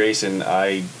we had Grayson,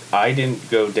 I didn't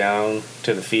go down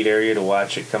to the feed area to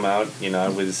watch it come out. You know, I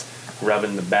was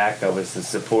rubbing the back. I was the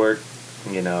support,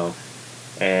 you know,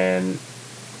 and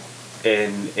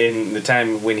in the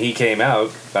time when he came out,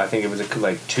 I think it was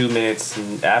like 2 minutes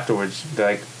afterwards,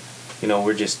 like, you know,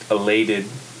 we're just elated.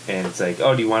 And it's like,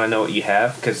 oh, do you want to know what you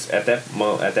have? Because at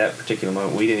that particular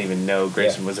moment, we didn't even know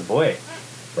Grayson was a boy.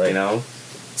 Right. You know,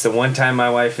 it's the one time my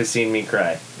wife has seen me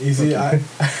cry. Easy.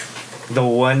 The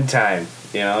one time,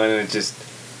 you know, and it's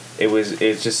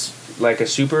just like a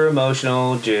super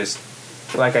emotional. Just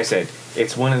like I said,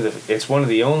 it's one of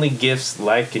the only gifts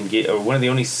life can get, or one of the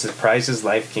only surprises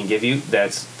life can give you.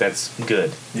 That's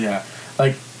good. Yeah,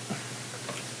 like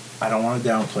I don't want to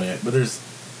downplay it, but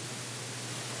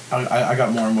I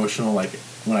got more emotional like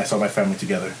when I saw my family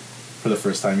together for the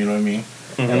first time. You know what I mean?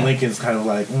 Mm-hmm. And Lincoln's kind of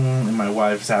like, and my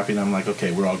wife's happy, and I'm like,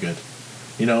 okay, we're all good.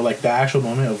 You know, like the actual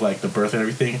moment of like the birth and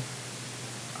everything.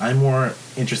 I'm more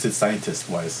interested scientist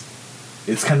wise.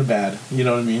 It's kind of bad. You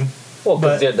know what I mean? Well,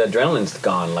 because But- the adrenaline's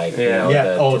gone. Like, you Yeah. know, Yeah.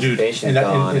 the Oh, dude. anticipation's And,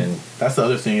 gone. and that's the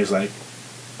other thing is like,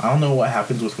 I don't know what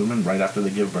happens with women right after they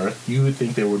give birth. You would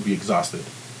think they would be exhausted.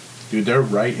 Dude, they're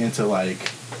right into like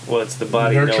Well, it's the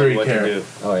body knowing nurturing what care. to do.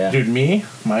 Oh, yeah. Dude, my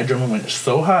adrenaline went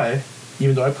so high,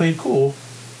 even though I played cool,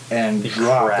 and You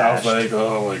dropped. crashed. I was like,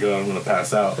 oh my god, I'm gonna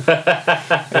pass out.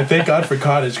 And thank God for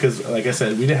cottage, because like I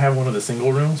said, we didn't have one of the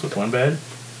single rooms with one bed,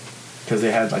 because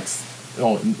they had like,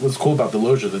 what's cool about the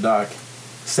Loja, the doc,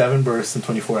 7 births in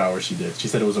 24 hours she did. She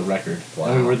said it was a record. Wow.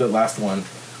 And we were the last one,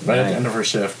 right at the Nice. end of her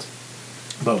shift.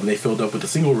 But they filled up with the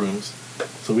single rooms,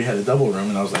 so we had a double room,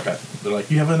 and I was like, they're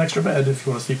like, you have an extra bed if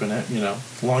you want to sleep in it, you know.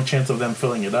 Long chance of them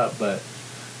filling it up, but,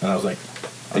 and I was like,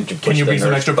 Did you can push you the bring some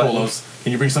nurse extra button? pillows?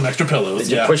 Can you bring some extra pillows?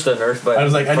 Did you push the nurse button I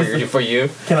was like, for you?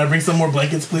 Can I bring some more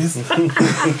blankets, please?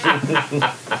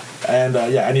 And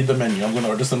yeah, I need the menu. I'm gonna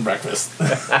order some breakfast.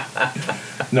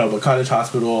 No, but Cottage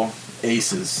Hospital,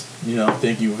 aces. You know,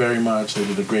 thank you very much. They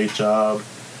did a great job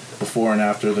before and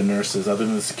after the nurses. Other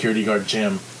than the security guard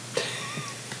Jim,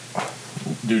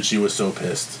 dude, she was so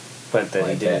pissed. But then he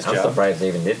Like did his that. I'm job. surprised they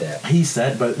even did that. He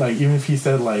said, but like, even if he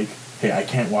said like, "Hey, I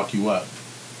can't walk you up,"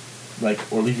 like,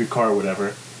 or leave your car or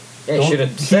whatever. Yeah, you Don't- should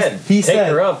have said, he take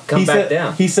said, her up, come he back said-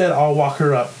 down. He said, "I'll walk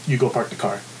her up. You go park the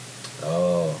car."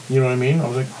 Oh. You know what I mean? I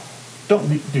was like,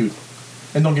 dude,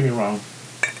 and don't get me wrong.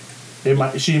 She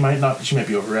might be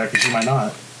overreacting, she might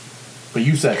not. But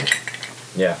you said it.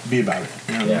 Yeah. Be about it.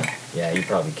 You know what I mean? Yeah. Yeah, you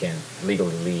probably can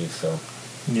legally leave, so.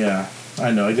 Yeah.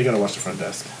 I know. They gotta watch the front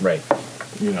desk. Right.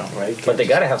 You know. Right? But they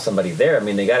gotta have somebody there. I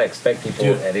mean, they gotta expect people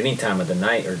Dude. at any time of the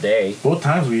night or day. Both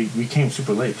times we came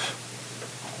super late.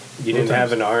 You didn't have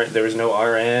there was no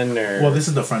RN or. Well, this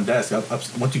is the front desk.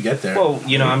 Once you get there, Well,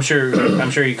 you know, I'm sure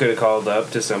you could have called up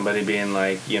to somebody being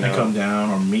like, you and come know, down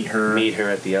or meet her. meet her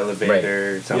at the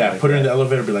elevator. Or something Yeah, like put her in that. the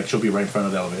elevator. Be like, she'll be right in front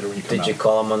of the elevator when you come Did out. you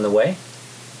call them on the way?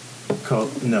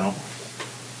 No.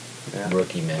 Yeah.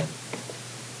 Rookie, man.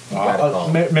 Gotta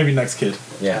call 'em. Maybe next kid.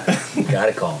 Yeah,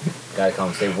 gotta call him. Gotta call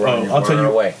him. Say we're on I'll tell you.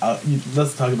 away.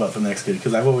 Let's talk about the next kid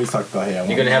because I've always talked about, hey, I want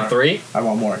You're gonna more. have 3? I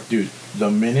want more, dude.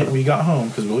 The minute we got home,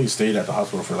 because we only stayed at the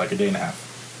hospital for like a day and a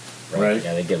half, right?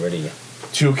 Yeah, they get rid of you.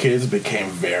 2 kids became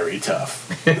very tough.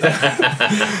 what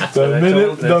the I minute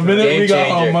told- the that's minute a we got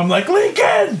game home, changer. I'm like,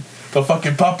 Lincoln, the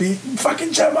fucking puppy,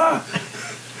 fucking Gemma,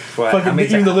 What, fucking how many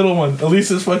eating the ti- little one.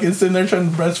 Elisa's fucking sitting there trying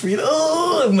to breastfeed.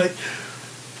 Oh, I'm like,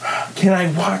 can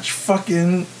I watch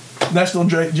fucking National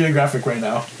Geographic right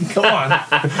now? Come on.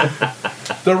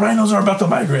 The rhinos are about to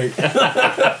migrate.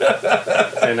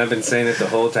 And I've been saying it the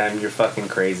whole time. You're fucking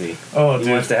crazy. Oh, He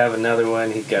dude. wants to have another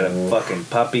one. He's got a fucking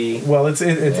puppy. Well, it's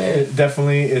Yeah.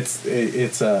 definitely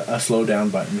it's a slow down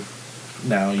button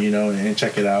now, and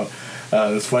check it out.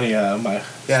 It's funny. My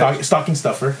Yeah. stocking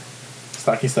stuffer.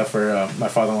 My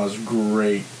father-in-law's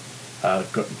great.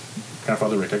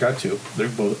 Grandfather Rick. I got 2. They're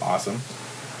both awesome,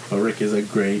 but Rick is a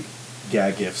great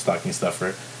gag gift stocking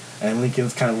stuffer. And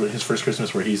Lincoln's kind of his first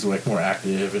Christmas where he's like more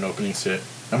active and opening shit.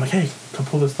 I'm like, hey, come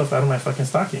pull this stuff out of my fucking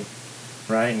stocking,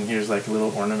 right? And here's like a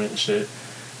little ornament and shit.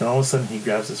 And all of a sudden he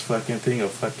grabs this fucking thing of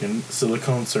fucking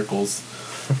silicone circles,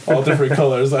 all different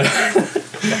colors. I'm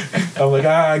like,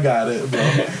 I got it, bro.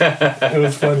 It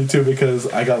was funny too because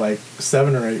I got like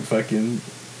 7 or 8 fucking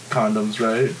condoms,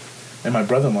 right? And my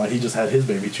brother-in-law, he just had his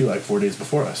baby too, like 4 days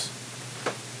before us.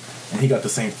 And he got the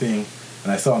same thing.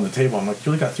 And I saw on the table, I'm like,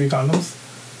 you only got 3 condoms?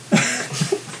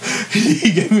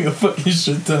 He gave me a fucking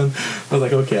shit ton. I was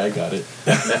like, okay, I got it.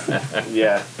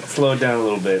 Yeah, slow it down a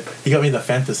little bit. He got me the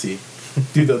fantasy.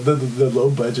 Dude, the low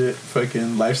budget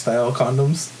fucking lifestyle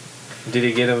condoms. Did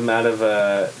he get him out of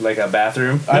like a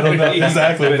bathroom? I don't know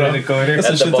exactly, Put bro. in a corner. That's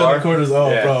At a the shit ton bar? of quarters. Oh,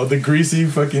 Yeah. bro, the greasy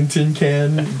fucking tin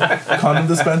can condom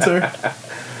dispenser.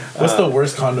 What's the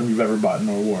worst condom you've ever bought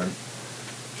or worn?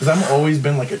 Because I've always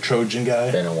been like a Trojan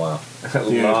guy. Been a while. A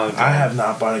long time. I have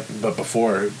not bought it, but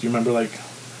before. Do you remember like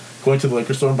going to the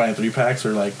liquor store and buying 3-packs,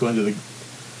 or like going to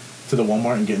the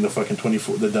Walmart and getting the fucking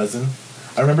 24 the dozen?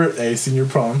 I remember a senior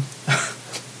prom.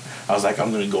 I was like,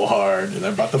 I'm gonna go hard, and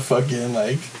I bought the fucking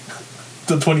like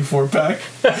the 24-pack.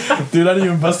 Dude, I didn't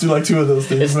even bust through like 2 of those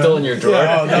things. It's man. still in your drawer?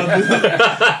 Yeah,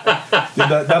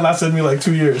 that lasted me like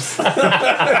 2 years. Sounds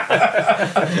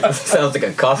like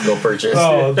a Costco purchase.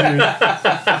 Oh, dude.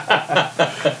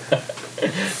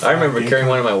 I remember fucking carrying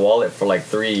one in my wallet for like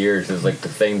 3 years. It was like the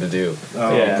thing to do.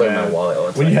 Oh, Yeah. Put it in man. my wallet. Oh,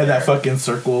 it's When you right had that there. fucking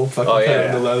circle, fucking Oh, cut yeah,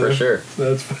 in the leather. for sure.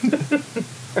 That's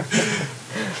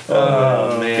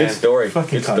Oh, man. Good story.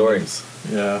 fucking Good story. condoms.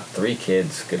 Yeah. 3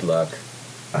 kids. Good luck.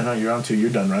 I know you're on 2. You're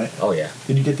done, right? Oh, yeah.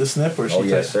 Did you get the snip or she Oh,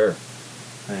 yes, tight? sir.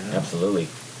 I know. Absolutely.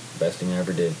 Best thing I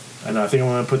ever did. I know. I think I'm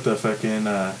gonna put the fucking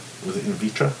was it in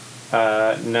vitro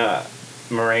No,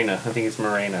 Morena. I think it's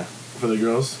Morena. for the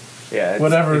girls. Yeah.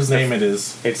 Whatever it's his name it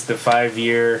is. It's the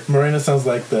 5-year. Morena sounds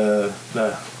like the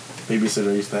babysitter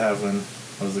I used to have when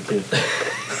I was a kid.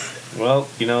 Well,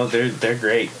 they're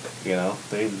great.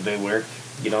 They work.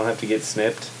 You don't have to get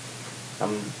snipped.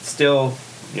 I'm still,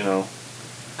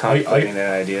 contemplating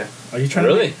that idea. Are you trying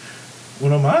Really? to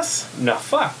uno más? No,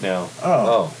 fuck no.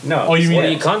 Oh. No. Oh, you mean- What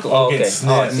do you snipped. Oh, okay. Get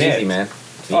Oh, it's snipped. easy, man.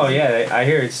 It's Oh easy. yeah, I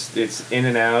hear it's in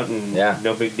and out and Yeah.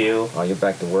 no big deal. Oh, you're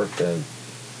back to work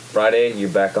Friday. You're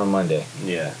back on Monday.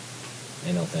 Yeah.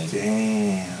 Ain't no thing.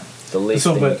 Damn. The least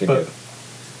So, thing you could do.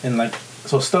 and like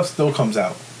so stuff still comes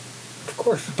out, Of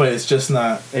course. but it's just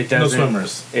not It no doesn't.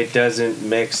 swimmers. It doesn't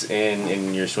mix in,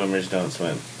 and your swimmers don't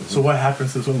swim. So what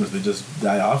happens to swimmers? They just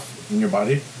die off in your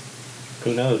body,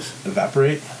 Who knows?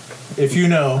 evaporate. If you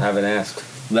know, I haven't asked.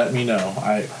 let me know.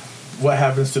 What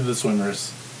happens to the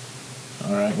swimmers?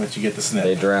 All right, once you get the snip,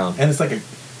 They drown. and it's like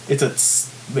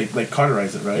they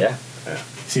cauterize it, right? Yeah.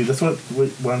 See, that's what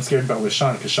I'm scared about with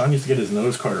Sean, because Sean used to get his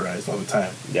nose cauterized all the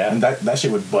time. Yeah. And that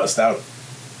shit would bust out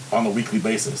on a weekly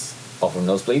basis, Oh, from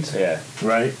nosebleeds? Yeah.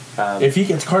 right? Um, If he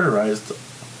gets cauterized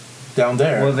down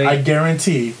there, Well, I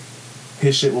guarantee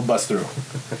his shit will bust through.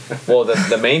 Well,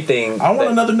 the main thing. I want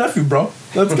that, another nephew, bro.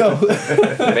 Let's go.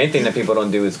 The main thing that people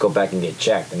don't do is go back and get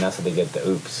checked, and that's how they get the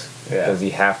oops. Yeah. Because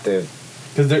you have to.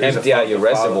 Because there is Empty out your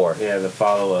reservoir. Yeah, the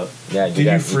follow up. Yeah. Did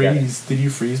you freeze? Did you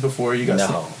freeze before you got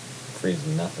No. Freeze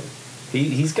nothing.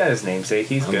 He's got his namesake.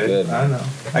 He's I'm good. good. I know.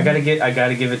 I gotta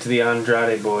give it to the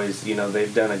Andrade boys.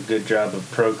 They've done a good job of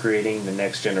procreating the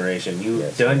next generation.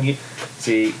 Yes.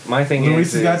 See, my thing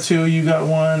Luis is has got 2, you got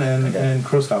 1, and Okay.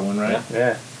 Chris got 1, right?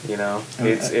 Yeah. yeah, And-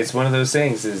 it's one of those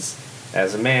things. Is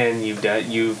as a man,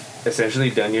 you've essentially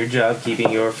done your job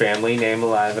keeping your family name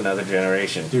alive another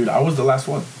generation. Dude, I was the last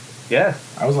one. Yeah,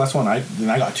 I was the last one. I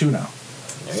got 2 now.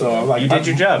 There you So go. I'm like, You did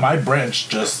your job. My branch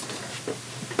just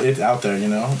it's out there,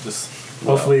 Just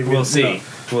hopefully we'll see.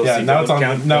 We'll Yeah, see. now it's Don't on-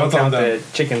 count, now don't it's on count them. the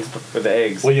chickens for the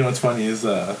eggs. Well, you know what's funny is,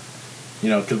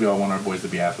 because we all want our boys to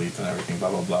be athletes and everything, blah,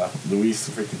 blah, blah. Luis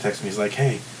freaking texted me. He's like,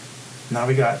 hey, now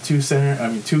we got 2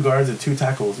 guards and 2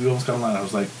 tackles. We almost got a line. I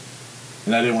was like,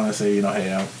 and I didn't want to say,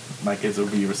 hey, my kids will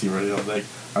be a receiver. I was like,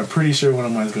 I'm pretty sure one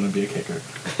of mine's going to be a kicker.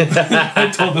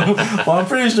 I told them, well, I'm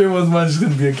pretty sure one of mine's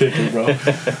going to be a kicker, bro.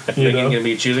 Think you're going to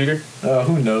be a cheerleader?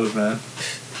 Who knows, man?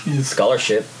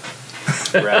 Scholarship.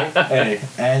 Right? Hey,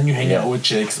 and you hang out with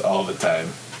chicks all the time.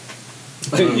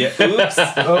 Yeah. Oops.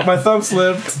 Oh, my thumb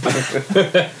slipped.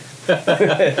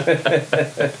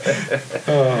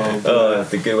 Oh,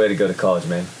 that's a good way to go to college,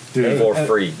 man. Dude, For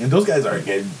free. And those guys are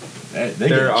getting, they get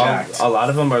jacked. A lot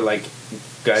of them are like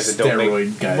guys that don't Steroid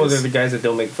make. guys. Well, they're the guys that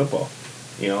don't make football.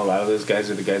 A lot of those guys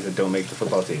are the guys that don't make the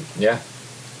football team. Yeah.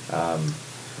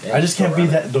 I just can't be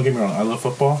that. Don't get me wrong. I love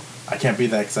football. I can't be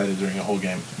that excited during a whole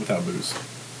game without booze.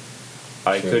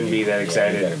 I couldn't be that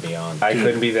excited. You gotta be on. I Dude.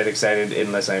 couldn't be that excited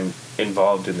unless I'm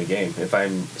involved in the game. If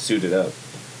I'm suited up.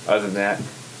 Other than that,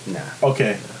 nah.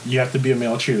 Okay, you have to be a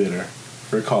male cheerleader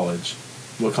for college.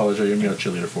 What college are you a male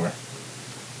cheerleader for?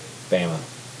 Bama.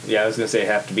 Yeah, I was gonna say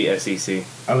have to be SEC.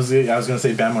 I was gonna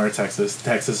say Bama or Texas.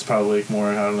 Texas is probably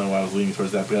more. I don't know why I was leaning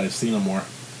towards that, but I've seen them more.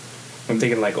 I'm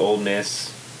thinking like Ole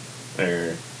Miss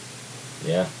or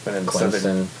Yeah. one of them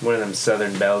Clemson.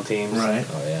 Southern Belle teams. Right?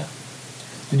 Oh, yeah.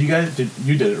 You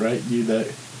did it right?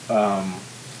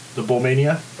 The Bowl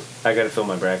Mania. I gotta fill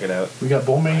my bracket out. We got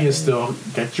Bowl Mania still.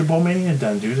 Get your Bowl Mania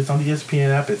done, dude. It's on the ESPN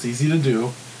app. It's easy to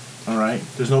do. All right.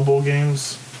 There's no bowl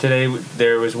games. Today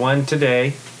there was one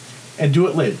today. And do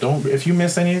it late. Don't. If you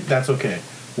miss any, that's okay.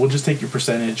 We'll just take your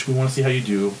percentage. We want to see how you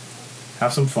do.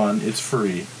 Have some fun. It's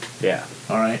free. Yeah.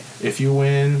 All right. If you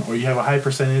win or you have a high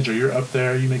percentage or you're up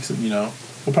there, you make some.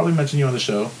 We'll probably mention you on the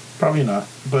show. Probably not,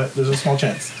 but there's a small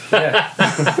chance. Yeah.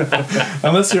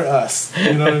 Unless you're us.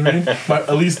 You know what I mean? But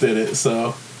Elise did it,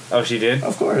 so Oh, she did.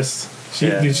 of course.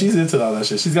 Yeah. Dude, she's into all that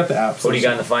shit. She's got the app. What do you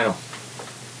got in the final?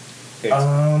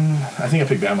 I think I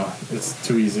picked Bama. It's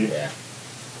too easy. Yeah.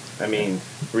 I mean,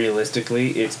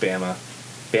 realistically, it's Bama.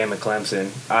 Bama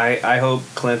Clemson. I hope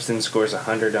Clemson scores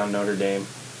 100 on Notre Dame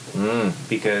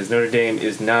because Notre Dame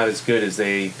is not as good as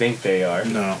they think they are.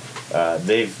 No.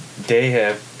 They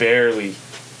have barely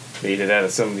made it out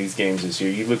of some of these games this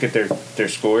year. You look at their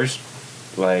scores,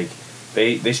 like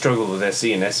they struggled with SC,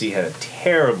 and SC had a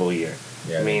terrible year.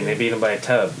 Yeah, I mean, they beat them by a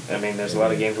tub. I mean, there's a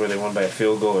lot of games where they won by a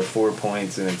field goal or 4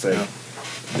 points, and it's like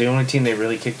the only team they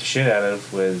really kicked the shit out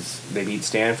of was they beat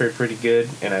Stanford pretty good,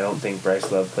 and I don't think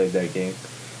Bryce Love played that game,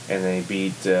 and they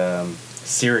beat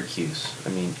Syracuse. I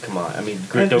mean, come on. I mean,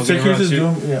 don't get me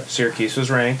wrong. Syracuse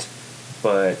was ranked,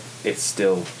 but it's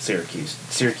still Syracuse.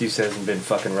 Syracuse hasn't been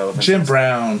fucking relevant. Jim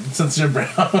Brown. Since Jim Brown.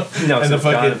 No, and since the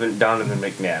fucking, Donovan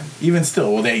McNabb. even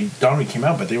still, well, Donovan came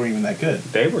out, but they weren't even that good.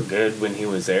 They were good when he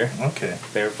was there. Okay.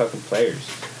 They were fucking players.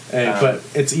 Hey, but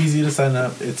it's easy to sign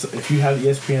up. It's if you have the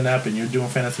ESPN app and you're doing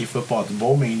fantasy football, it's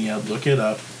Bowl Mania. Look it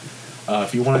up.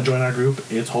 If you want to join our group,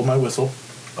 it's Hold My Whistle,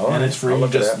 and it's free. I'll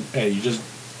look it up. You just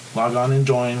log on and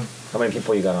join. How many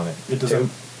people you got on it? It doesn't.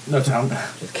 No, it's how.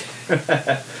 Just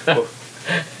kidding.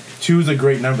 2 is a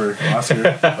great number, Oscar.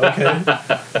 Okay.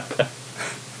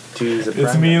 2 is a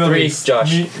It's me and 3, Elise.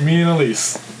 Josh. Me and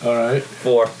Elise. All right.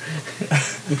 4.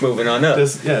 Moving on up.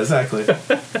 Yeah, exactly.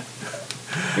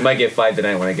 You might get 5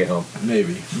 tonight when I get home.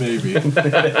 Maybe.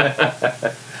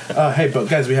 Hey, but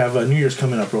guys, we have New Year's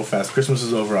coming up real fast. Christmas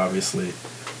is over, obviously.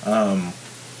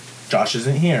 Josh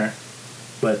isn't here,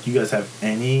 but you guys have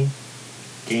any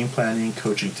game planning,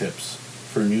 coaching tips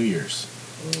for New Year's?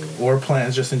 Or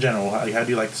plans just in general? How do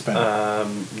you like to spend it?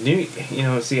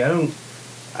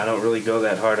 I don't really go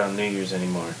that hard on New Year's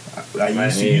anymore.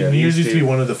 New Year's used to be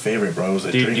one of the favorite, bro. It was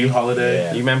a drinking holiday.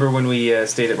 Yeah. You remember when we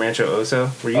stayed at Rancho Oso?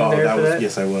 Were you there for that?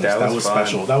 Yes, I was. That was fun.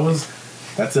 special.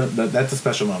 That's a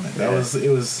special moment. Yeah. It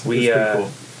was pretty cool.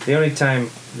 The only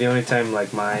time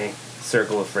like my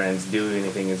circle of friends do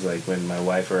anything is like when my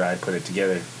wife or I put it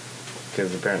together,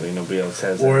 because apparently nobody else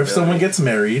has. Or that if someone ability. gets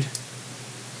married.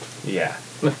 Yeah.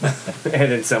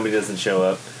 And then somebody doesn't show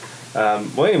up.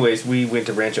 Well, anyways, we went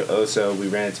to Rancho Oso. We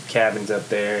rented some cabins up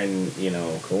there, and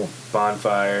Cool.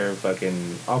 bonfire,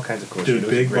 fucking all kinds of cool shit. Dude, It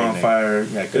was a big great night. bonfire.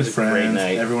 Yeah, good was a great friends.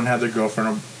 night. Everyone had their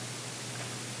girlfriend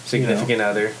Significant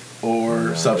other.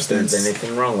 or substance. If there's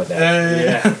anything wrong with that.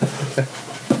 Hey.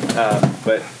 Yeah.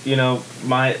 But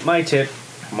my tip,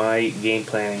 my game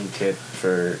planning tip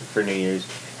for New Year's,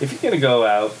 if you're gonna go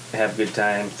out, have a good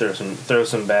time, throw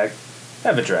some back,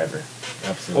 have a driver.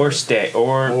 Absolutely. Or stay.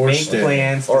 Or make stay.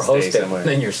 plans Or to stay host it. somewhere.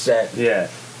 Then you're set. Yeah.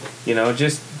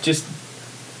 Just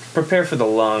prepare for the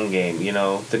long game, you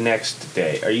know, the next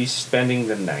day. Are you spending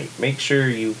the night? Make sure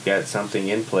you've got something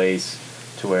in place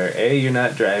to where A, you're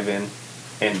not driving,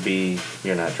 and B,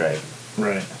 you're not driving.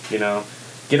 Right. You know,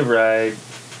 get a ride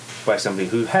by somebody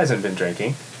who hasn't been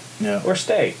drinking, Yeah. or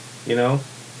stay. You know,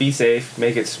 be safe,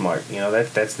 make it smart. You know,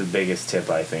 that's the biggest tip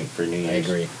I think for New I Year's.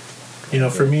 agree. You know,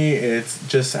 for me, it's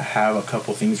just to have a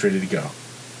couple things ready to go.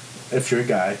 If you're a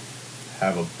guy,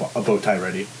 have a bow tie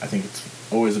ready. I think it's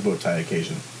always a bow tie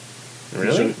occasion.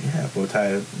 Really? Yeah, bow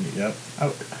tie. Yep. I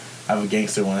have a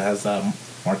gangster one that has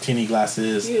martini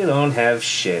glasses. You don't have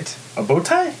shit. A bow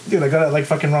tie? Dude, I got it at like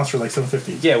fucking Ross for like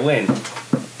 $7.50. Yeah, when?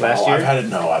 Last year?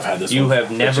 I've had this You one.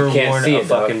 have never you can't worn see a it,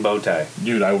 dog. fucking bow tie.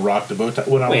 Dude, I rocked the bow tie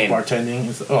when I was When?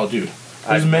 bartending. Oh, dude.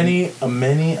 There's I've- many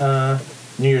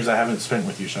New Year's I haven't spent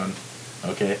with you, Sean.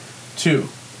 Okay? 2,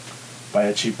 buy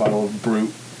a cheap bottle of Brut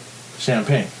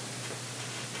champagne.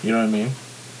 You know what I mean?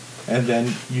 And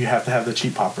then you have to have the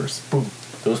cheap poppers. Boom.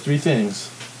 Those 3 things,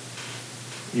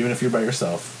 even if you're by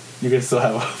yourself, you can still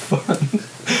have a fun.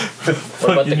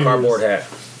 What about the cardboard hat?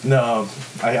 No,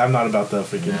 I'm not about the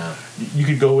freaking. No. You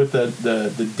could go with the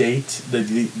date, the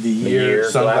year, year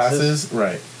sunglasses,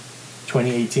 right?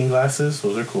 2018 glasses,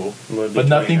 those are cool. Would be But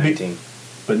nothing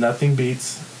 2019.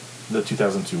 beats the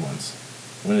 2002 ones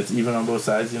when it's even on both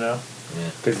sides, you know, Yeah.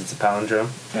 Because it's a palindrome.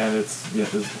 and it's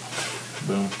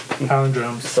boom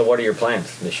palindromes. So what are your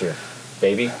plans this year?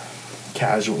 Baby?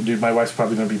 Casual, dude. My wife's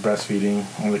probably gonna be breastfeeding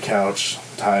on the couch,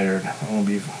 tired. I'm gonna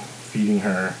be feeding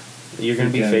her. You're going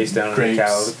to be Freaking face down on the grapes.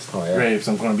 couch. Oh yeah. Grapes.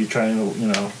 I'm gonna be trying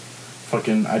to,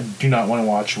 fucking. I do not want to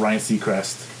watch Ryan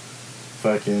Seacrest.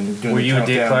 Fucking doing Were the you a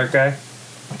Dick countdown. Clark guy?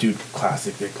 Dude,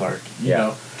 classic Dick Clark. You Yeah.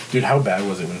 know, dude, how bad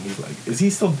was it when he's like, is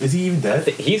he even dead?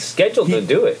 He's scheduled to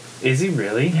do it. Is he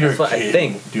really? You're That's what I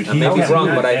kidding. think. Dude, I may be he's wrong,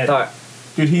 not but I dead. thought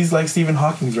Dude, he's like Stephen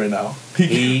Hawking's right now.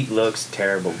 He looks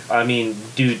terrible. I mean,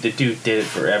 dude, the dude did it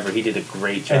forever. He did a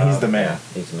great job. And he's the man.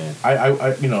 he's the man.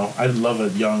 I'd love a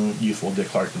young, youthful Dick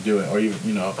Clark to do it, or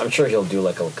even, I'm sure he'll do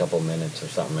like a couple minutes or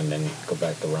something and then go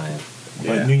back to Ryan. but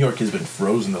Yeah. New York has been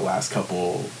frozen the last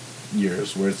couple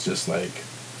years, where it's just like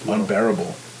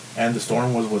unbearable. And the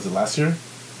storm was it last year?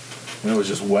 When it was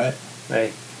just wet.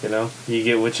 Hey, you know, you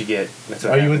get what you get. That's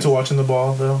what Are you happens. into watching the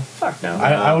ball though? Fuck no.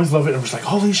 I always love it. I'm just like,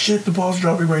 holy shit, the ball's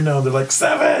dropping right now. They're like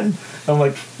 7. I'm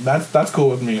like, that's cool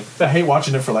with me. I hate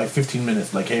watching it for like 15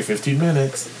 minutes. Like, hey, 15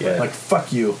 minutes. Yeah. Like,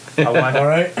 fuck you. I want, All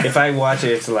right. If I watch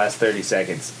it, it's the last 30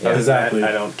 seconds. Yeah, Other than that, exactly.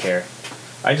 I don't care.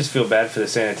 I just feel bad for the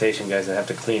sanitation guys that have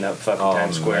to clean up fucking Oh,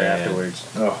 Times Square man. afterwards.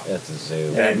 Oh, That's a zoo. Yeah.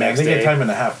 hey man, next they get day. time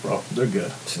and a half, bro. They're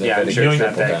good. So they Yeah, I'm better sure get it's not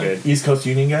triple that down. good. East Coast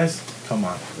Union guys, come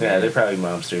on. Yeah, they're probably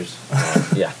monsters.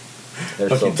 Yeah. They're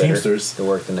so Fucking bitter Teamsters. to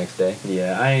work the next day.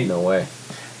 Yeah, I. No way.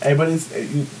 Hey, but it's.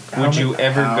 Would you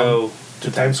ever go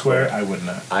to Times Square? I would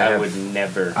not. I have- would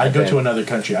never. I'd go been. to another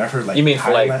country. I've heard like. You mean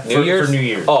for like Thailand- New Year's? for New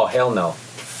Year's. Oh hell no.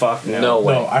 Fuck no. No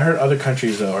way. No, I heard other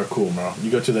countries though are cool, bro.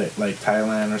 You go to like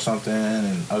Thailand or something,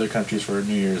 and other countries for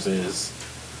New Year's is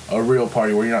a real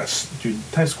party where you're not. Dude,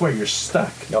 Times Square, you're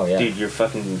stuck. Oh yeah. Dude, you're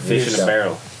fucking fish in Yeah. a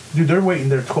barrel. Dude, they're waiting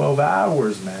there 12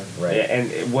 hours, man. Right. Yeah,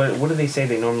 and what do they say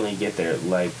they normally get there?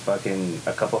 Like fucking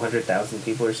a couple 100,000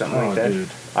 people or something Oh, like that? dude.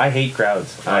 I hate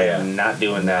crowds. Oh, I yeah. am not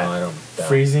doing No, that. I don't.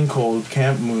 Freezing cold,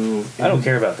 can't move. I don't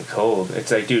care about the cold.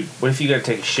 It's like, dude, what if you gotta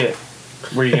take a shit?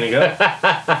 Where are you gonna go?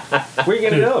 Where are you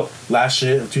gonna Dude, go? last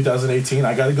shit of 2018,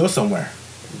 I gotta go somewhere.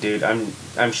 Dude, I'm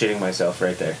shitting myself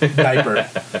right there. Diaper.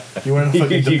 You wearing a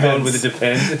fucking You going Depends. with a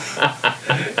Depends?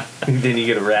 Then you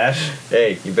get a rash.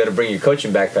 Hey, you better bring your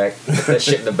coaching backpack. Put that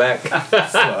shit in the back.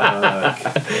 Fuck.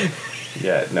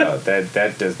 Yeah, no,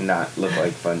 that does not look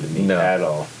like fun to me No. at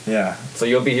all. Yeah. So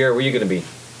you'll be here. Where you gonna be?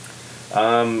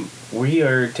 We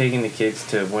are taking the kids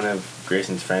to one of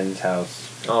Grayson's friend's house.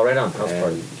 Oh, right on. House And,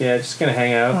 party. yeah, just gonna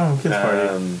hang out. Oh, kids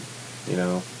party. You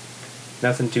know,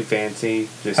 nothing too fancy.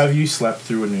 Just Have you slept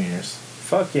through a New Year's?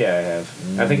 fuck yeah, I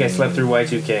have. I think I slept through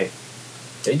Y2K.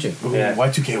 Did you? Ooh, Yeah.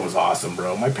 Y2K was awesome,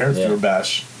 bro. My parents Yeah. threw a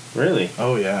bash. Really?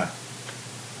 Oh, yeah.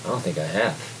 I don't think I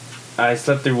have. I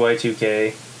slept through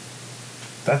Y2K.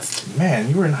 Man,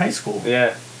 you were in high school.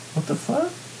 Yeah. What the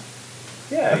fuck?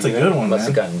 Yeah. That's a you know. good one, Must man.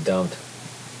 have gotten dumped.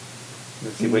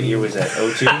 Let's see, what year was that?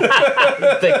 02?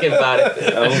 Thinking about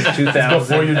it. Oh, 2000.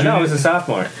 before your No, I junior- was a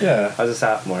sophomore. Yeah. I was a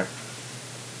sophomore.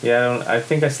 Yeah, I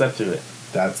think I slept through it.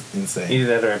 That's insane.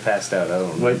 Either that or I passed out. I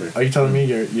don't Wait, remember. are you telling me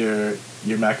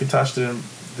your Macintosh didn't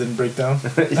didn't break down.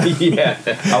 Yeah,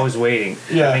 I was waiting.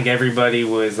 Yeah. I think everybody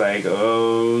was like,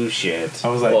 "Oh shit." I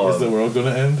was like, Well, is the world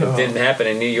gonna end? It didn't happen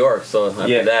in New York, so after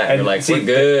Yeah, that, and you're like, see, we're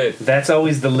good. That's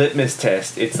always the litmus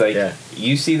test. It's like, Yeah.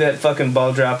 you see that fucking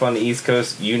ball drop on the East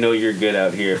Coast, you know you're good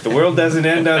out here. If the world doesn't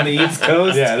end on the East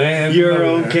Coast, Yeah, they ain't you're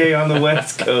over there. okay on the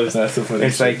West Coast. That's the funny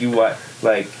It's shit. like you watch,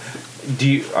 like, do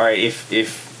you, alright, if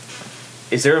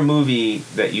is there a movie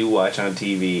that you watch on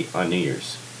TV on New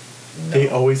Year's? They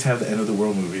always have the end of the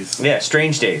world movies. Yeah,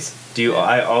 Strange Days.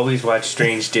 I always watch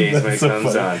Strange Days when it That's so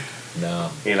comes funny. on. No,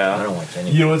 You know? I don't watch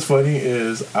any. You know what's funny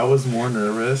is I was more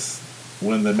nervous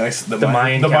when the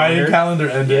Mayan Mayan calendar? calendar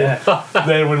ended Yeah.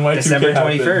 than when Y2K December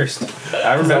happened. 21st. I 'Cause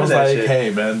I remember was that like, shit. hey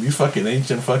man, these fucking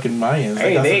ancient fucking Mayans, Hey,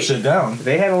 they got they- some shit down.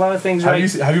 They had a lot of things Have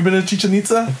right. you been to Chichen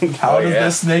Itza? How Oh, does yeah.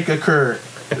 the snake occur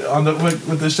on the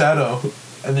with the shadow?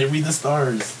 And they read the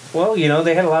stars. Well, you know,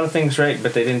 they had a lot of things right,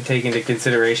 but they didn't take into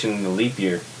consideration the leap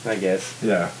year, I guess.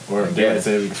 Yeah, or I daylight guess.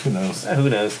 savings. Who knows? Who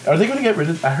knows? Are they going to get rid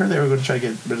of? I heard they were going to try to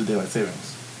get rid of daylight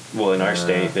savings. Well, in our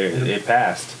state, it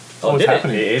passed. Oh, it's did it?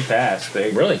 happening. It passed.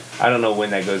 Really? I don't know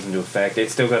when that goes into effect.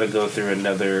 It's still got to go through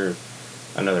another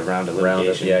round of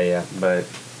litigation. Yeah. But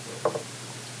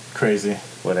Crazy.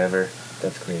 whatever.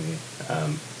 That's crazy.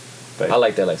 But I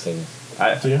like daylight savings.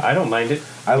 Do you? I don't mind it.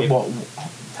 Well,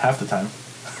 half the time.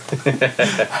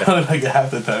 I don't like it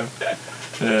half the time.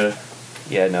 Yeah.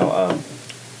 Yeah, no.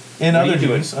 In What are other you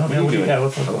doing? news, What are you doing? yeah,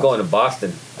 what's I'm going to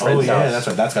Boston. Oh Friend's yeah, house. that's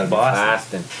right. That's got to be.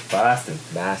 Boston. Boston.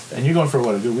 Boston. And you're going for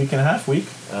what? A good week and a half? Week?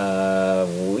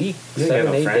 Week, You ain't got 7,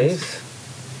 no 8 friends? days.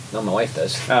 No, my wife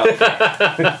does. Oh,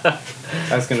 okay.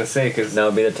 I was gonna say because No,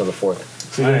 I'll be there till the 4th.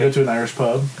 So you're gonna Alright. go to an Irish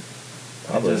pub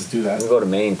Probably. and just do that. We'll go to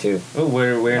Maine too.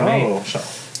 where in Maine? Oh,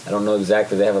 shut. I don't know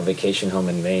exactly. They have a vacation home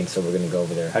in Maine, so we're gonna go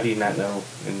over there. How do you not know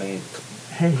in Maine?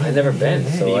 Hey, I've never been,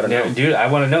 so I don't know. Dude, I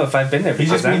want to know if I've been there. He's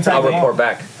because just being I'm- tight. I'll report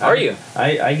back. Are you?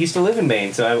 I used to live in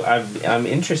Maine, so I'm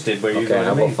interested where you're Okay, going I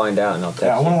to will Maine. find out and I'll text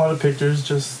Yeah, I want a you. lot of pictures.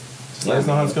 Just let us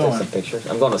know how it's I'll take going. some pictures.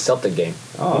 I'm going to a Celtic game.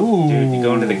 Oh, dude, you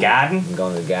going to the Garden? I'm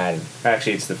going to the Garden.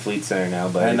 Actually, it's the Fleet Center now,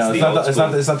 but I know it's it's the not. old It's school.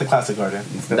 not. It's not the classic garden.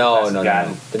 It's the No, classic no, no,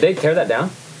 Garden. no. Did they tear that down?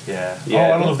 Yeah. Yeah. Oh, I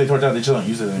don't know if they tore it down. They just don't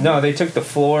use it anymore. No, they took the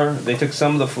floor. They took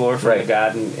some of the floor from the Right.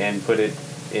 Garden and put it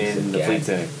in the Garden. Fleet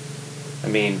Center. I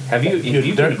mean, have you? Dude,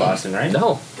 You've been to they're- Boston, right?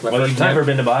 No. My Well, first you've time. never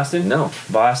been to Boston? No.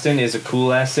 Boston is a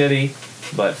cool ass city,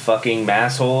 but fucking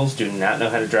massholes do not know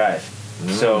how to drive.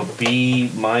 So be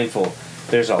mindful.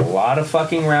 There's a lot of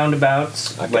fucking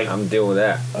roundabouts. I'm dealing with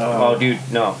that. Oh, dude,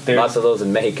 no. Lots of those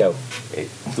in Mexico.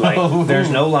 There's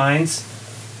no lines.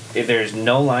 There's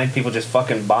no line. People just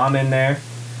fucking bomb in there.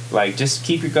 Like, just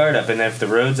keep your guard up. And if the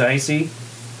road's icy,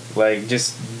 like,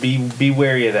 just be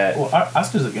wary of that. Well,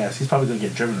 Oscar's a guest. He's probably gonna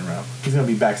get driven around. He's gonna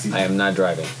be backseat. I am not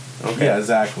driving. Okay. Yeah,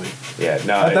 exactly. Yeah,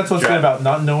 no. That's what's dri- good about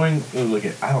not knowing. Oh, look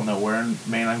at. I don't know where in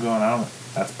Maine I'm going. I don't.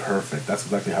 That's perfect. That's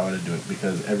exactly how I would do it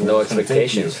because everyone's No gonna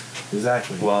take you. expectations.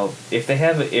 Exactly. Well, if they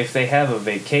have a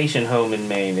vacation home in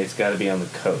Maine, it's got to be on the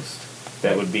coast.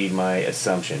 That would be my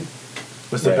assumption.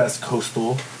 What's the Right. best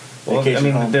coastal Well, I vacation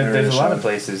mean, home there's area a lot shot? of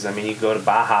places. I mean, you go to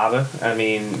Bar Harbor. I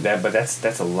mean, but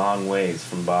that's a long ways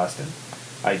from Boston.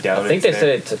 I doubt. I think they it's said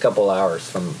there. it's a couple hours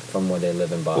from where they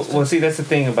live in Boston. Well, see, that's the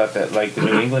thing about that. Like the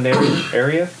New England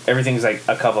area, everything's like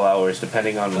a couple hours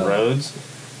depending on the Oh. roads.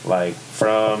 Like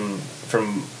from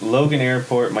Logan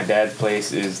Airport, my dad's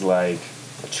place is like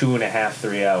 2.5,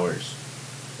 3 hours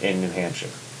in New Hampshire.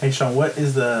 Hey Sean, what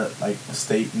is the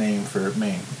state name for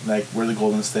Maine? Like we're the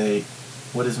Golden State.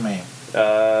 What is Maine?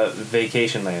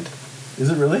 Vacation land. Is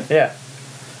it really? Yeah.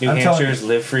 New I'm telling Hampshire's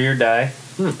live free or die.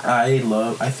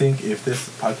 I think if this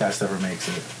podcast ever makes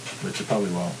it, which it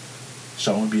probably won't,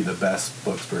 Sean would be the best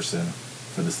spokesperson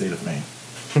for the state of Maine.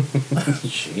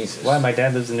 Jesus. Why? My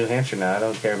dad lives in New Hampshire now. I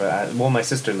don't care about. Well, my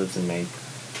sister lives in Maine,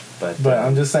 but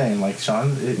I'm just saying, like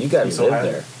Sean, You gotta he's live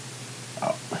highly- there.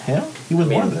 Him? He was I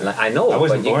mean, born there. I know, I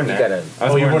wasn't but you, born you there. gotta I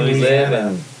was Oh, you born were in in Louisiana. live Louisiana.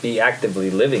 and be actively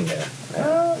living there.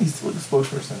 He's the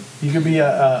spokesperson. You could be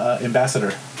a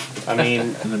ambassador, I mean,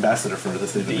 an ambassador for the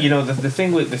state of Maine. you know, the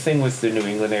thing with the New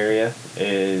England area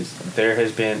is there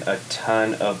has been a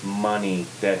ton of money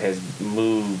that has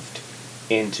moved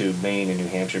into Maine and New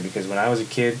Hampshire because when I was a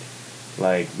kid,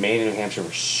 like Maine and New Hampshire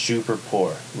were super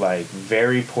poor, like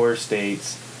very poor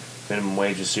states. Minimum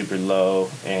wage was super low,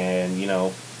 and you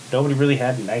know nobody really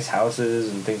had nice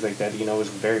houses and things like that. You know, it was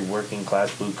very working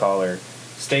class, blue collar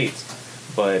states.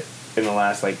 But in the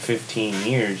last like 15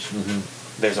 years,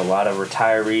 there's a lot of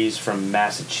retirees from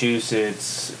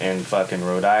Massachusetts and fucking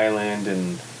Rhode Island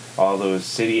and all those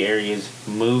city areas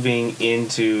moving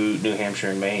into New Hampshire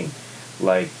and Maine.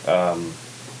 Like,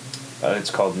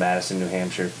 it's called Madison, New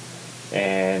Hampshire.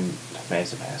 And,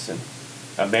 Madison.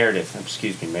 Meredith.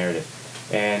 Excuse me, Meredith.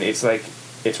 And it's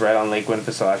right on Lake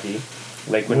Winnipesaukee.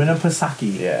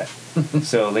 Winnipesaukee. Yeah.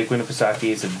 So Lake Winnipesaukee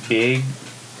is a big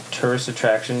tourist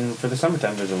attraction for the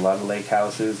summertime. There's a lot of lake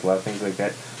houses, a lot of things like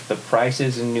that. The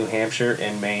prices in New Hampshire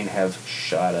and Maine have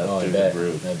shot up through the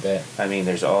roof. I bet. I mean,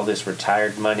 there's all this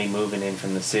retired money moving in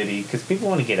from the city because people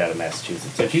want to get out of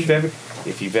Massachusetts. If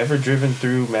you've ever driven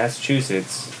through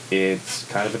Massachusetts, it's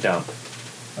kind of a dump.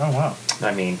 Oh wow.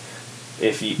 I mean,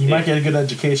 if you might get a good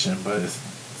education, but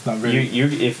it's not very.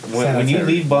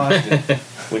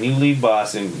 When you leave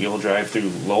Boston, you'll drive through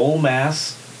Lowell,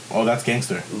 Mass. Oh, that's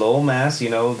gangster. Lowell, Mass. You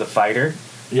know the fighter.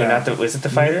 Yeah. Is it the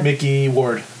fighter? Mickey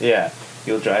Ward. Yeah.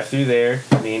 You'll drive through there.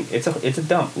 I mean, it's a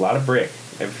dump. A lot of brick.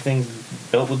 Everything's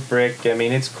built with brick. I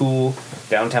mean, it's cool.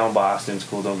 Downtown Boston's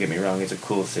cool. Don't get me wrong. It's a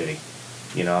cool city.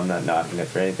 You know, I'm not knocking it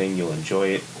for anything. You'll enjoy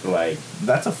it. Like,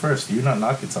 that's a first. You're not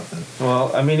knocking something.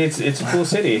 Well, I mean, it's a cool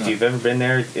city. If you've ever been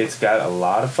there, it's got a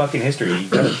lot of fucking history. You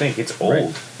gotta think it's old.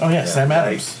 Right. Oh yeah, Sam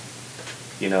Adams.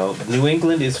 You know, New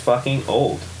England is fucking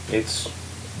old. It's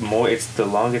probably the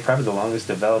longest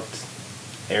developed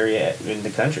area in the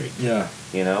country. Yeah.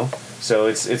 You know, so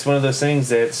it's one of those things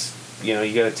that's, you know,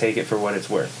 you got to take it for what it's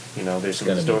worth. You know, there's some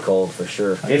gonna be cold for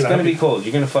sure. It's gonna be cold.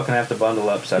 You're gonna fucking have to bundle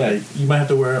up, son. Yeah, you might have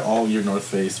to wear all your North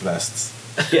Face vests.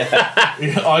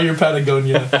 Yeah. All your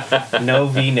Patagonia. No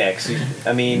V-necks.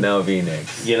 I mean, no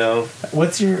V-necks. You know,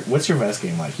 what's your vest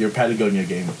game like? Your Patagonia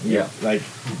game. Yeah. Like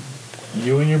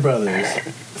you and your brothers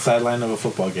sideline of a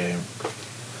football game.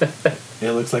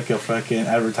 It looks like a fucking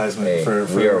advertisement for.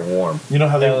 We are warm. You know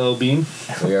how they. Hello, Bean.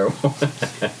 We are.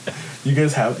 You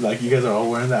guys are all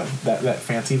wearing that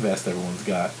fancy vest everyone's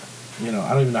got. You know,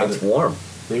 I don't even know how it's warm.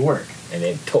 They work. And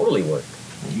they totally work.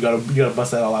 You gotta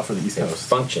bust that all out for the East They Coast.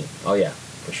 function. Oh yeah,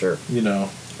 for sure. You know.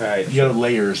 All right. You got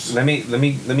layers. Let me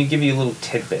give you a little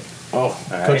tidbit. Oh,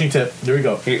 coaching tip. Here we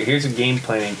go. Here's a game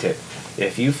planning tip.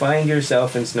 If you find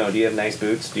yourself in snow, do you have nice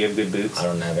boots? Do you have good boots? I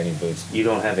don't have any boots. You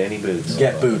don't have any boots.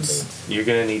 Get boots. You're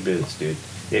gonna need boots, dude.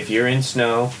 If you're in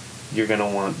snow, you're gonna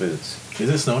want boots. Is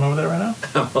it snowing over there right now?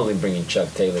 I'm only bringing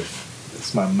Chuck Taylors.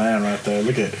 It's my man right there.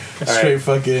 Look at straight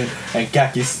fucking and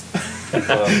khakis.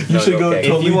 You should go. Okay.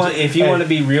 Totally if you want to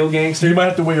be real gangster, you might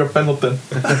have to wear your Pendleton.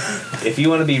 If you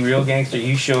want to be real gangster,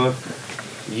 you show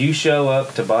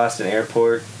up to Boston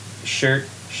Airport, shirt,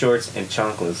 shorts, and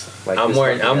chanclas. Like I'm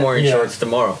wearing shorts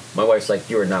tomorrow. My wife's like,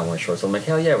 "You are not wearing shorts." I'm like,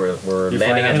 "Hell yeah, we're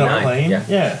landing at 9." Plane?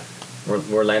 Yeah.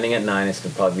 We're landing at 9. It's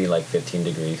gonna probably be like 15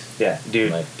 degrees. Yeah,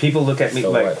 dude. Like, people look at me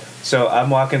so like. what? So I'm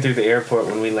walking through the airport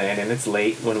when we land, and it's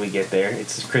late when we get there.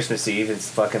 It's Christmas Eve. It's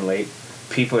fucking late.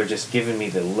 People are just giving me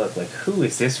the look like, who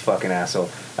is this fucking asshole?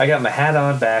 I got my hat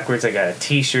on backwards. I got a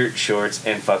t-shirt, shorts,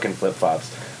 and fucking flip flops.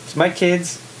 So my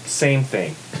kids, same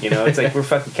thing. You know, it's like we're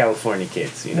fucking California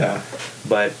kids. You know, Yeah.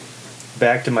 But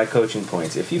back to my coaching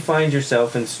points. If you find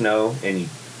yourself in snow, and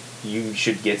you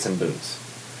should get some boots.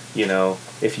 You know,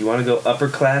 if you want to go upper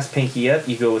class, pinky up,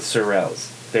 you go with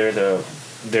Sorels. They're the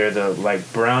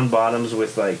like brown bottoms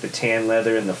with like the tan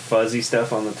leather and the fuzzy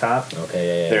stuff on the top.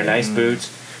 Okay, yeah. They're nice boots.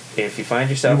 If you find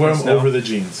yourself You wear in them snow, over the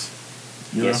jeans.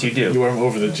 Yes, you do. You wear them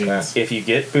over the jeans. if you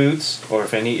get boots, or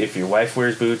if your wife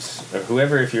wears boots, or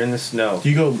whoever, if you're in the snow. Do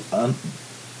you go?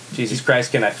 Jesus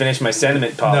Christ, can I finish my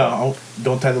sentiment, Paul? No,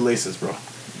 don't tie the laces, bro.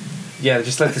 Yeah,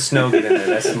 just let the snow get in there.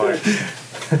 That's smart.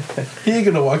 He ain't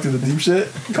gonna walk through the deep shit.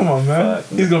 Come on, man.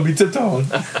 Fuck. He's gonna be tiptoeing.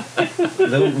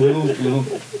 little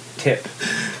tip.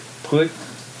 Put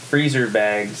freezer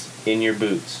bags in your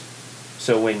boots.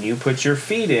 So when you put your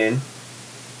feet in,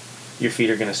 your feet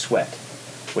are going to sweat.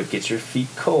 What gets your feet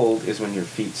cold is when your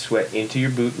feet sweat into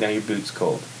your boot. Now your boot's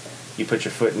cold. You put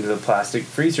your foot into the plastic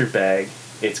freezer bag.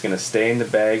 It's going to stay in the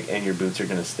bag, and your boots are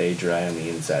going to stay dry on the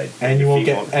inside. And you won't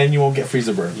get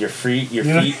freezer burn. Your feet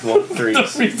won't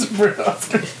freeze. Freezer burn.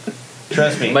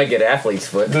 Trust me. You might get athlete's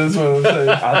foot. That's what I'm saying.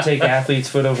 I'll take athlete's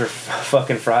foot over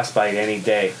fucking frostbite any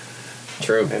day.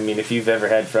 True. I mean, if you've ever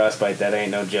had frostbite, that ain't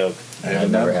no joke.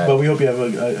 I've never had But we hope you have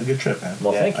a good trip, man.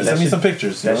 Well, thank you. Send me some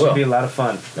pictures. That I should will. be a lot of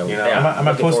fun. I will. You know, Yeah. I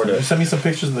might looking post forward to it. it. Just send me some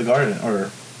pictures of the garden or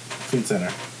food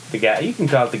center. you can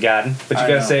call it the garden, but you I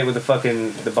gotta know. say it with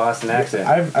the Boston accent.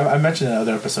 I mentioned in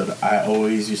another episode. I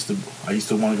used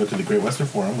to want to go to the Great Western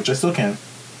Forum, which I still can.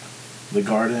 The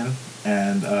Garden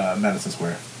and Madison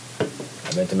Square.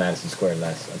 I've been to Madison Square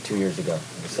 2 years ago.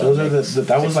 Those are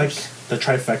that was like the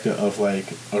trifecta of like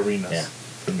arenas Yeah.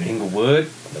 for me. Inglewood.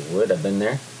 The Wood. I've been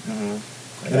there.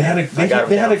 Mm-hmm. And they had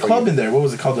a for club you. in there. What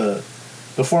was it called? The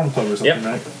Forum Club or something, Yep.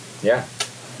 right? Yeah.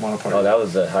 Want to party? Oh, that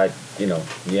was a high. You know,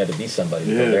 you had to be somebody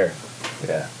to Yeah. go there.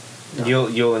 Yeah.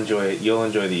 You'll enjoy it. You'll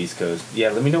enjoy the East Coast.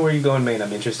 Yeah, let me know where you're going, Maine.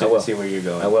 I'm interested I will. to see where you're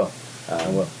going. I will. I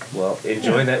will. Well,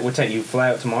 enjoy that. What time you fly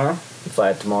out tomorrow? We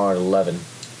fly tomorrow at 11.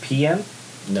 PM?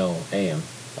 No, AM.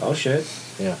 Oh shit.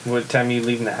 Yeah. What time are you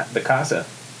leaving the casa?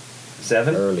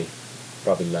 7? Early.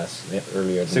 Probably less. Yeah,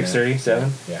 earlier than 6:30,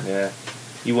 7? Yeah. Yeah.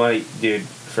 You want to, dude,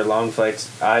 for long flights,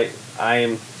 I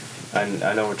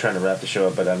know we're trying to wrap the show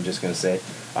up, but I'm just going to say,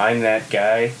 I'm that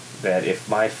guy that if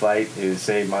my flight's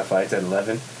at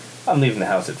 11, I'm leaving the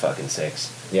house at fucking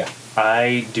 6. Yeah.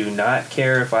 I do not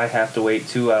care if I have to wait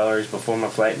 2 hours before my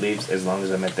flight leaves, as long as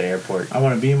I'm at the airport. I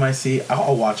want to be in my seat.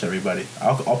 I'll watch everybody.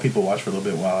 I'll people watch for a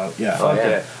little bit while. Yeah. Fuck yeah.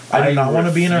 that. I do not want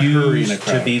to be in a hurry in a refuse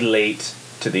crowd. to be late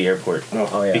to the airport.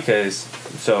 Oh, yeah. Because,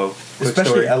 quick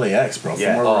Especially story. LAX, bro.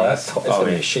 Yeah. From where we're at. It's going to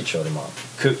be yeah. a shit show tomorrow.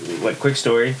 Quick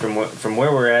story from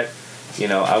where we're at. You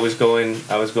know, I was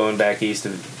going back east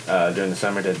during the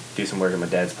summer to do some work at my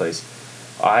dad's place.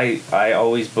 I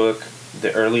always book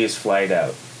the earliest flight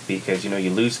out because, you know,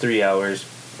 you lose 3 hours.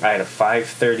 I had a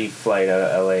 5:30 flight out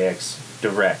of LAX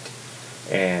direct,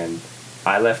 and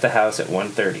I left the house at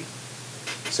 1:30.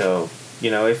 So, you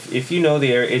know, if you know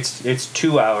the area, it's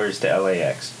 2 hours to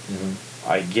LAX. Mm-hmm.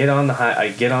 I get on the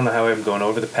highway. I'm going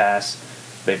over the pass.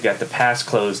 They've got the pass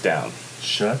closed down.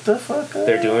 Shut the fuck up.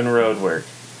 They're doing road work,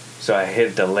 so I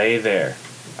hit delay there.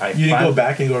 You didn't go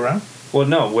back and go around? Well,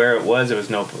 no. Where it was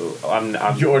no.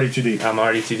 I'm You're already too deep. I'm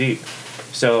already too deep.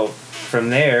 So from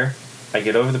there, I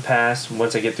get over the pass.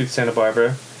 Once I get through Santa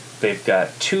Barbara, they've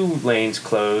got 2 lanes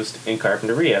closed in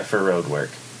Carpinteria for road work.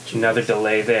 Another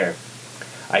delay there.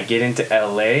 I get into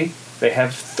LA. They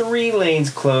have 3 lanes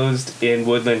closed in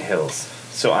Woodland Hills.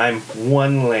 So I'm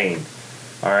 1 lane.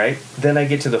 All right. Then I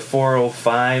get to the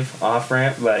 405 off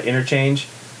ramp interchange.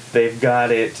 They've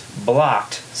got it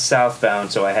blocked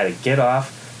southbound. So I had to get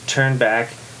off, turn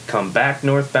back, come back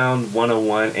northbound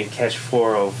 101, and catch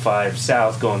 405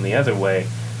 south going the other way.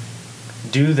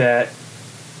 Do that,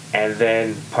 and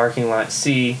then parking lot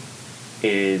C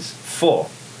is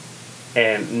full.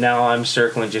 And now I'm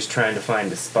circling, just trying to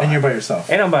find a spot. And you're by yourself.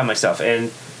 And I'm by myself.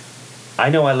 And I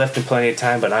know I left in plenty of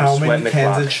time, but I'm How sweating many the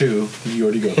cans clock. of chew did you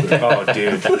already go through? Oh,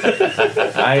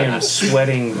 dude. I am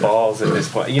sweating balls at this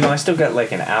point. You know, I still got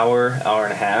like an hour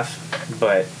and a half,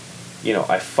 but, you know,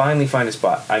 I finally find a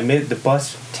spot. The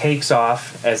bus takes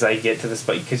off as I get to the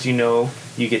spot, because, you know,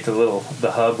 you get to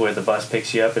the hub where the bus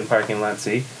picks you up in parking lot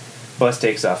C. Bus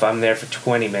takes off. I'm there for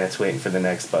 20 minutes waiting for the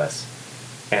next bus.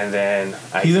 And then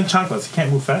He's in chocolates. He can't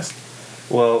move fast.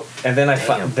 well, and then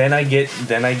Damn. then I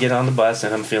get on the bus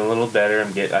and I'm feeling a little better.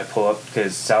 I pull up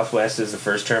because Southwest is the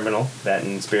first terminal. That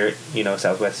in Spirit, you know,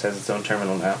 Southwest has its own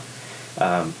terminal now.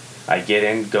 I get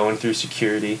in, going through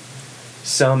security.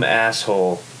 Some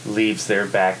asshole leaves their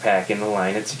backpack in the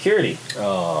line at security,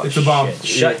 Oh, It's a bomb. shit.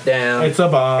 Shut down. It's a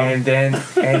bomb. and then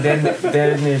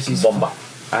there's these. Bomba.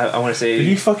 I want to say. Did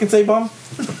you fucking say bomb?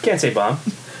 Can't say bomb.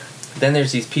 Then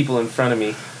there's these people in front of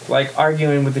me, like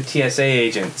arguing with the TSA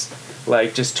agents,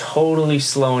 like just totally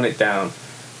slowing it down.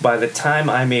 By the time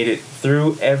I made it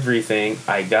through everything,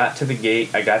 I got to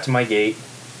my gate,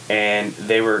 and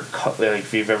they were, like,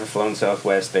 if you've ever flown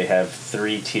Southwest, they have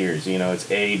 3 tiers, you know, it's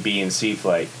A, B, and C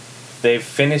flight. They've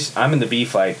finished, I'm in the B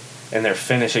flight, and they're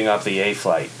finishing up the A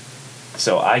flight.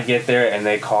 So I get there, and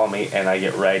they call me, and I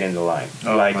get right into line.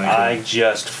 Oh like, my God. I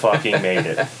just fucking made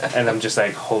it. And I'm just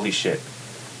like, holy shit.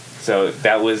 So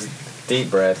that was,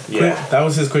 Deep breath. yeah, That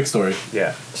was his quick story.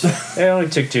 yeah. It only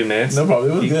took 2 minutes. No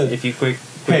problem. It was good. If you quick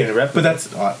Hey, interrupt. but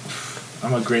that's...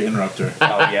 I'm a great interrupter.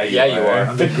 Oh, yeah, Yeah, you are.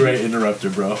 I'm a great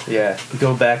interrupter, bro. Yeah,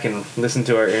 go back and listen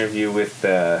to our interview with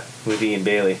Ian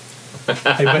Bailey.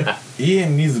 Hey, but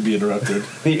Ian needs to be interrupted.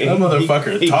 That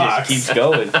motherfucker he talks. just keeps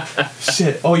going.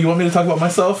 Shit. Oh, you want me to talk about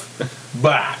myself?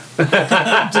 Bah.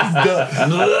 Just go.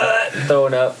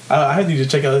 Throwing up. I need to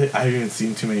check out... I haven't even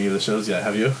seen too many of the shows yet.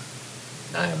 Have you?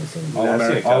 I haven't seen All, I've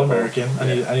seen a All couple. American.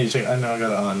 I need to check. I know I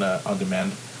got it on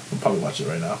demand. I'll probably watch it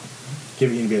right now.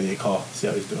 Give Ian Bailey a call. See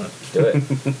how he's doing. Do it.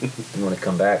 You want to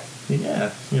come back?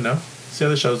 Yeah, you know. See how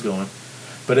the show's going.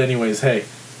 But anyways, hey,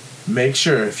 make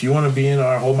sure if you want to be in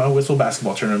our Hold My Whistle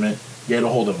basketball tournament, get a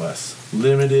hold of us.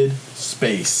 Limited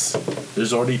space.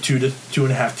 There's already 2 to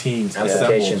 2.5 teams Applications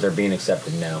assembled. are being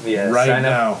accepted now. Yeah, Right sign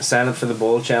now. Up, sign up for the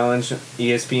Bowl Challenge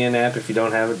ESPN app if you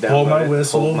don't have it. Download Hold My it.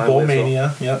 Whistle, Hold My Bowl Whistle.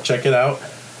 Mania. Yep, check it out.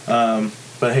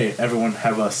 But hey, everyone,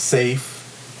 have a safe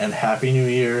and happy New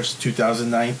Year's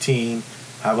 2019.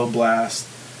 Have a blast.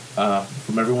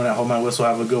 From everyone at Hold My Whistle,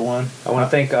 have a good one. I want to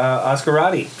thank Oscar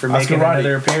Roddy for making Oscar Roddy.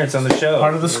 another appearance on the show.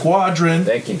 Part of the squadron.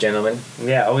 Thank you, gentlemen.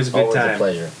 Yeah, always a good Always time. a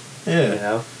pleasure. Yeah. You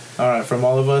know, All right, from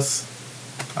all of us,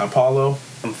 I'm Paulo.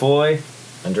 I'm Foy.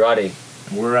 Andrade.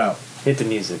 We're out. Hit the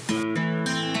music.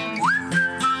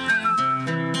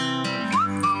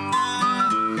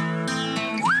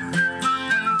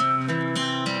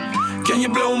 Can you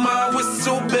blow my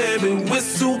whistle,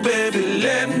 baby,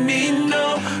 let me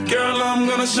know. Girl, I'm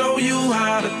gonna show you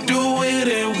how to do it,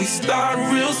 and we start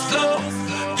real slow.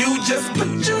 You just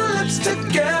put your lips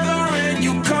together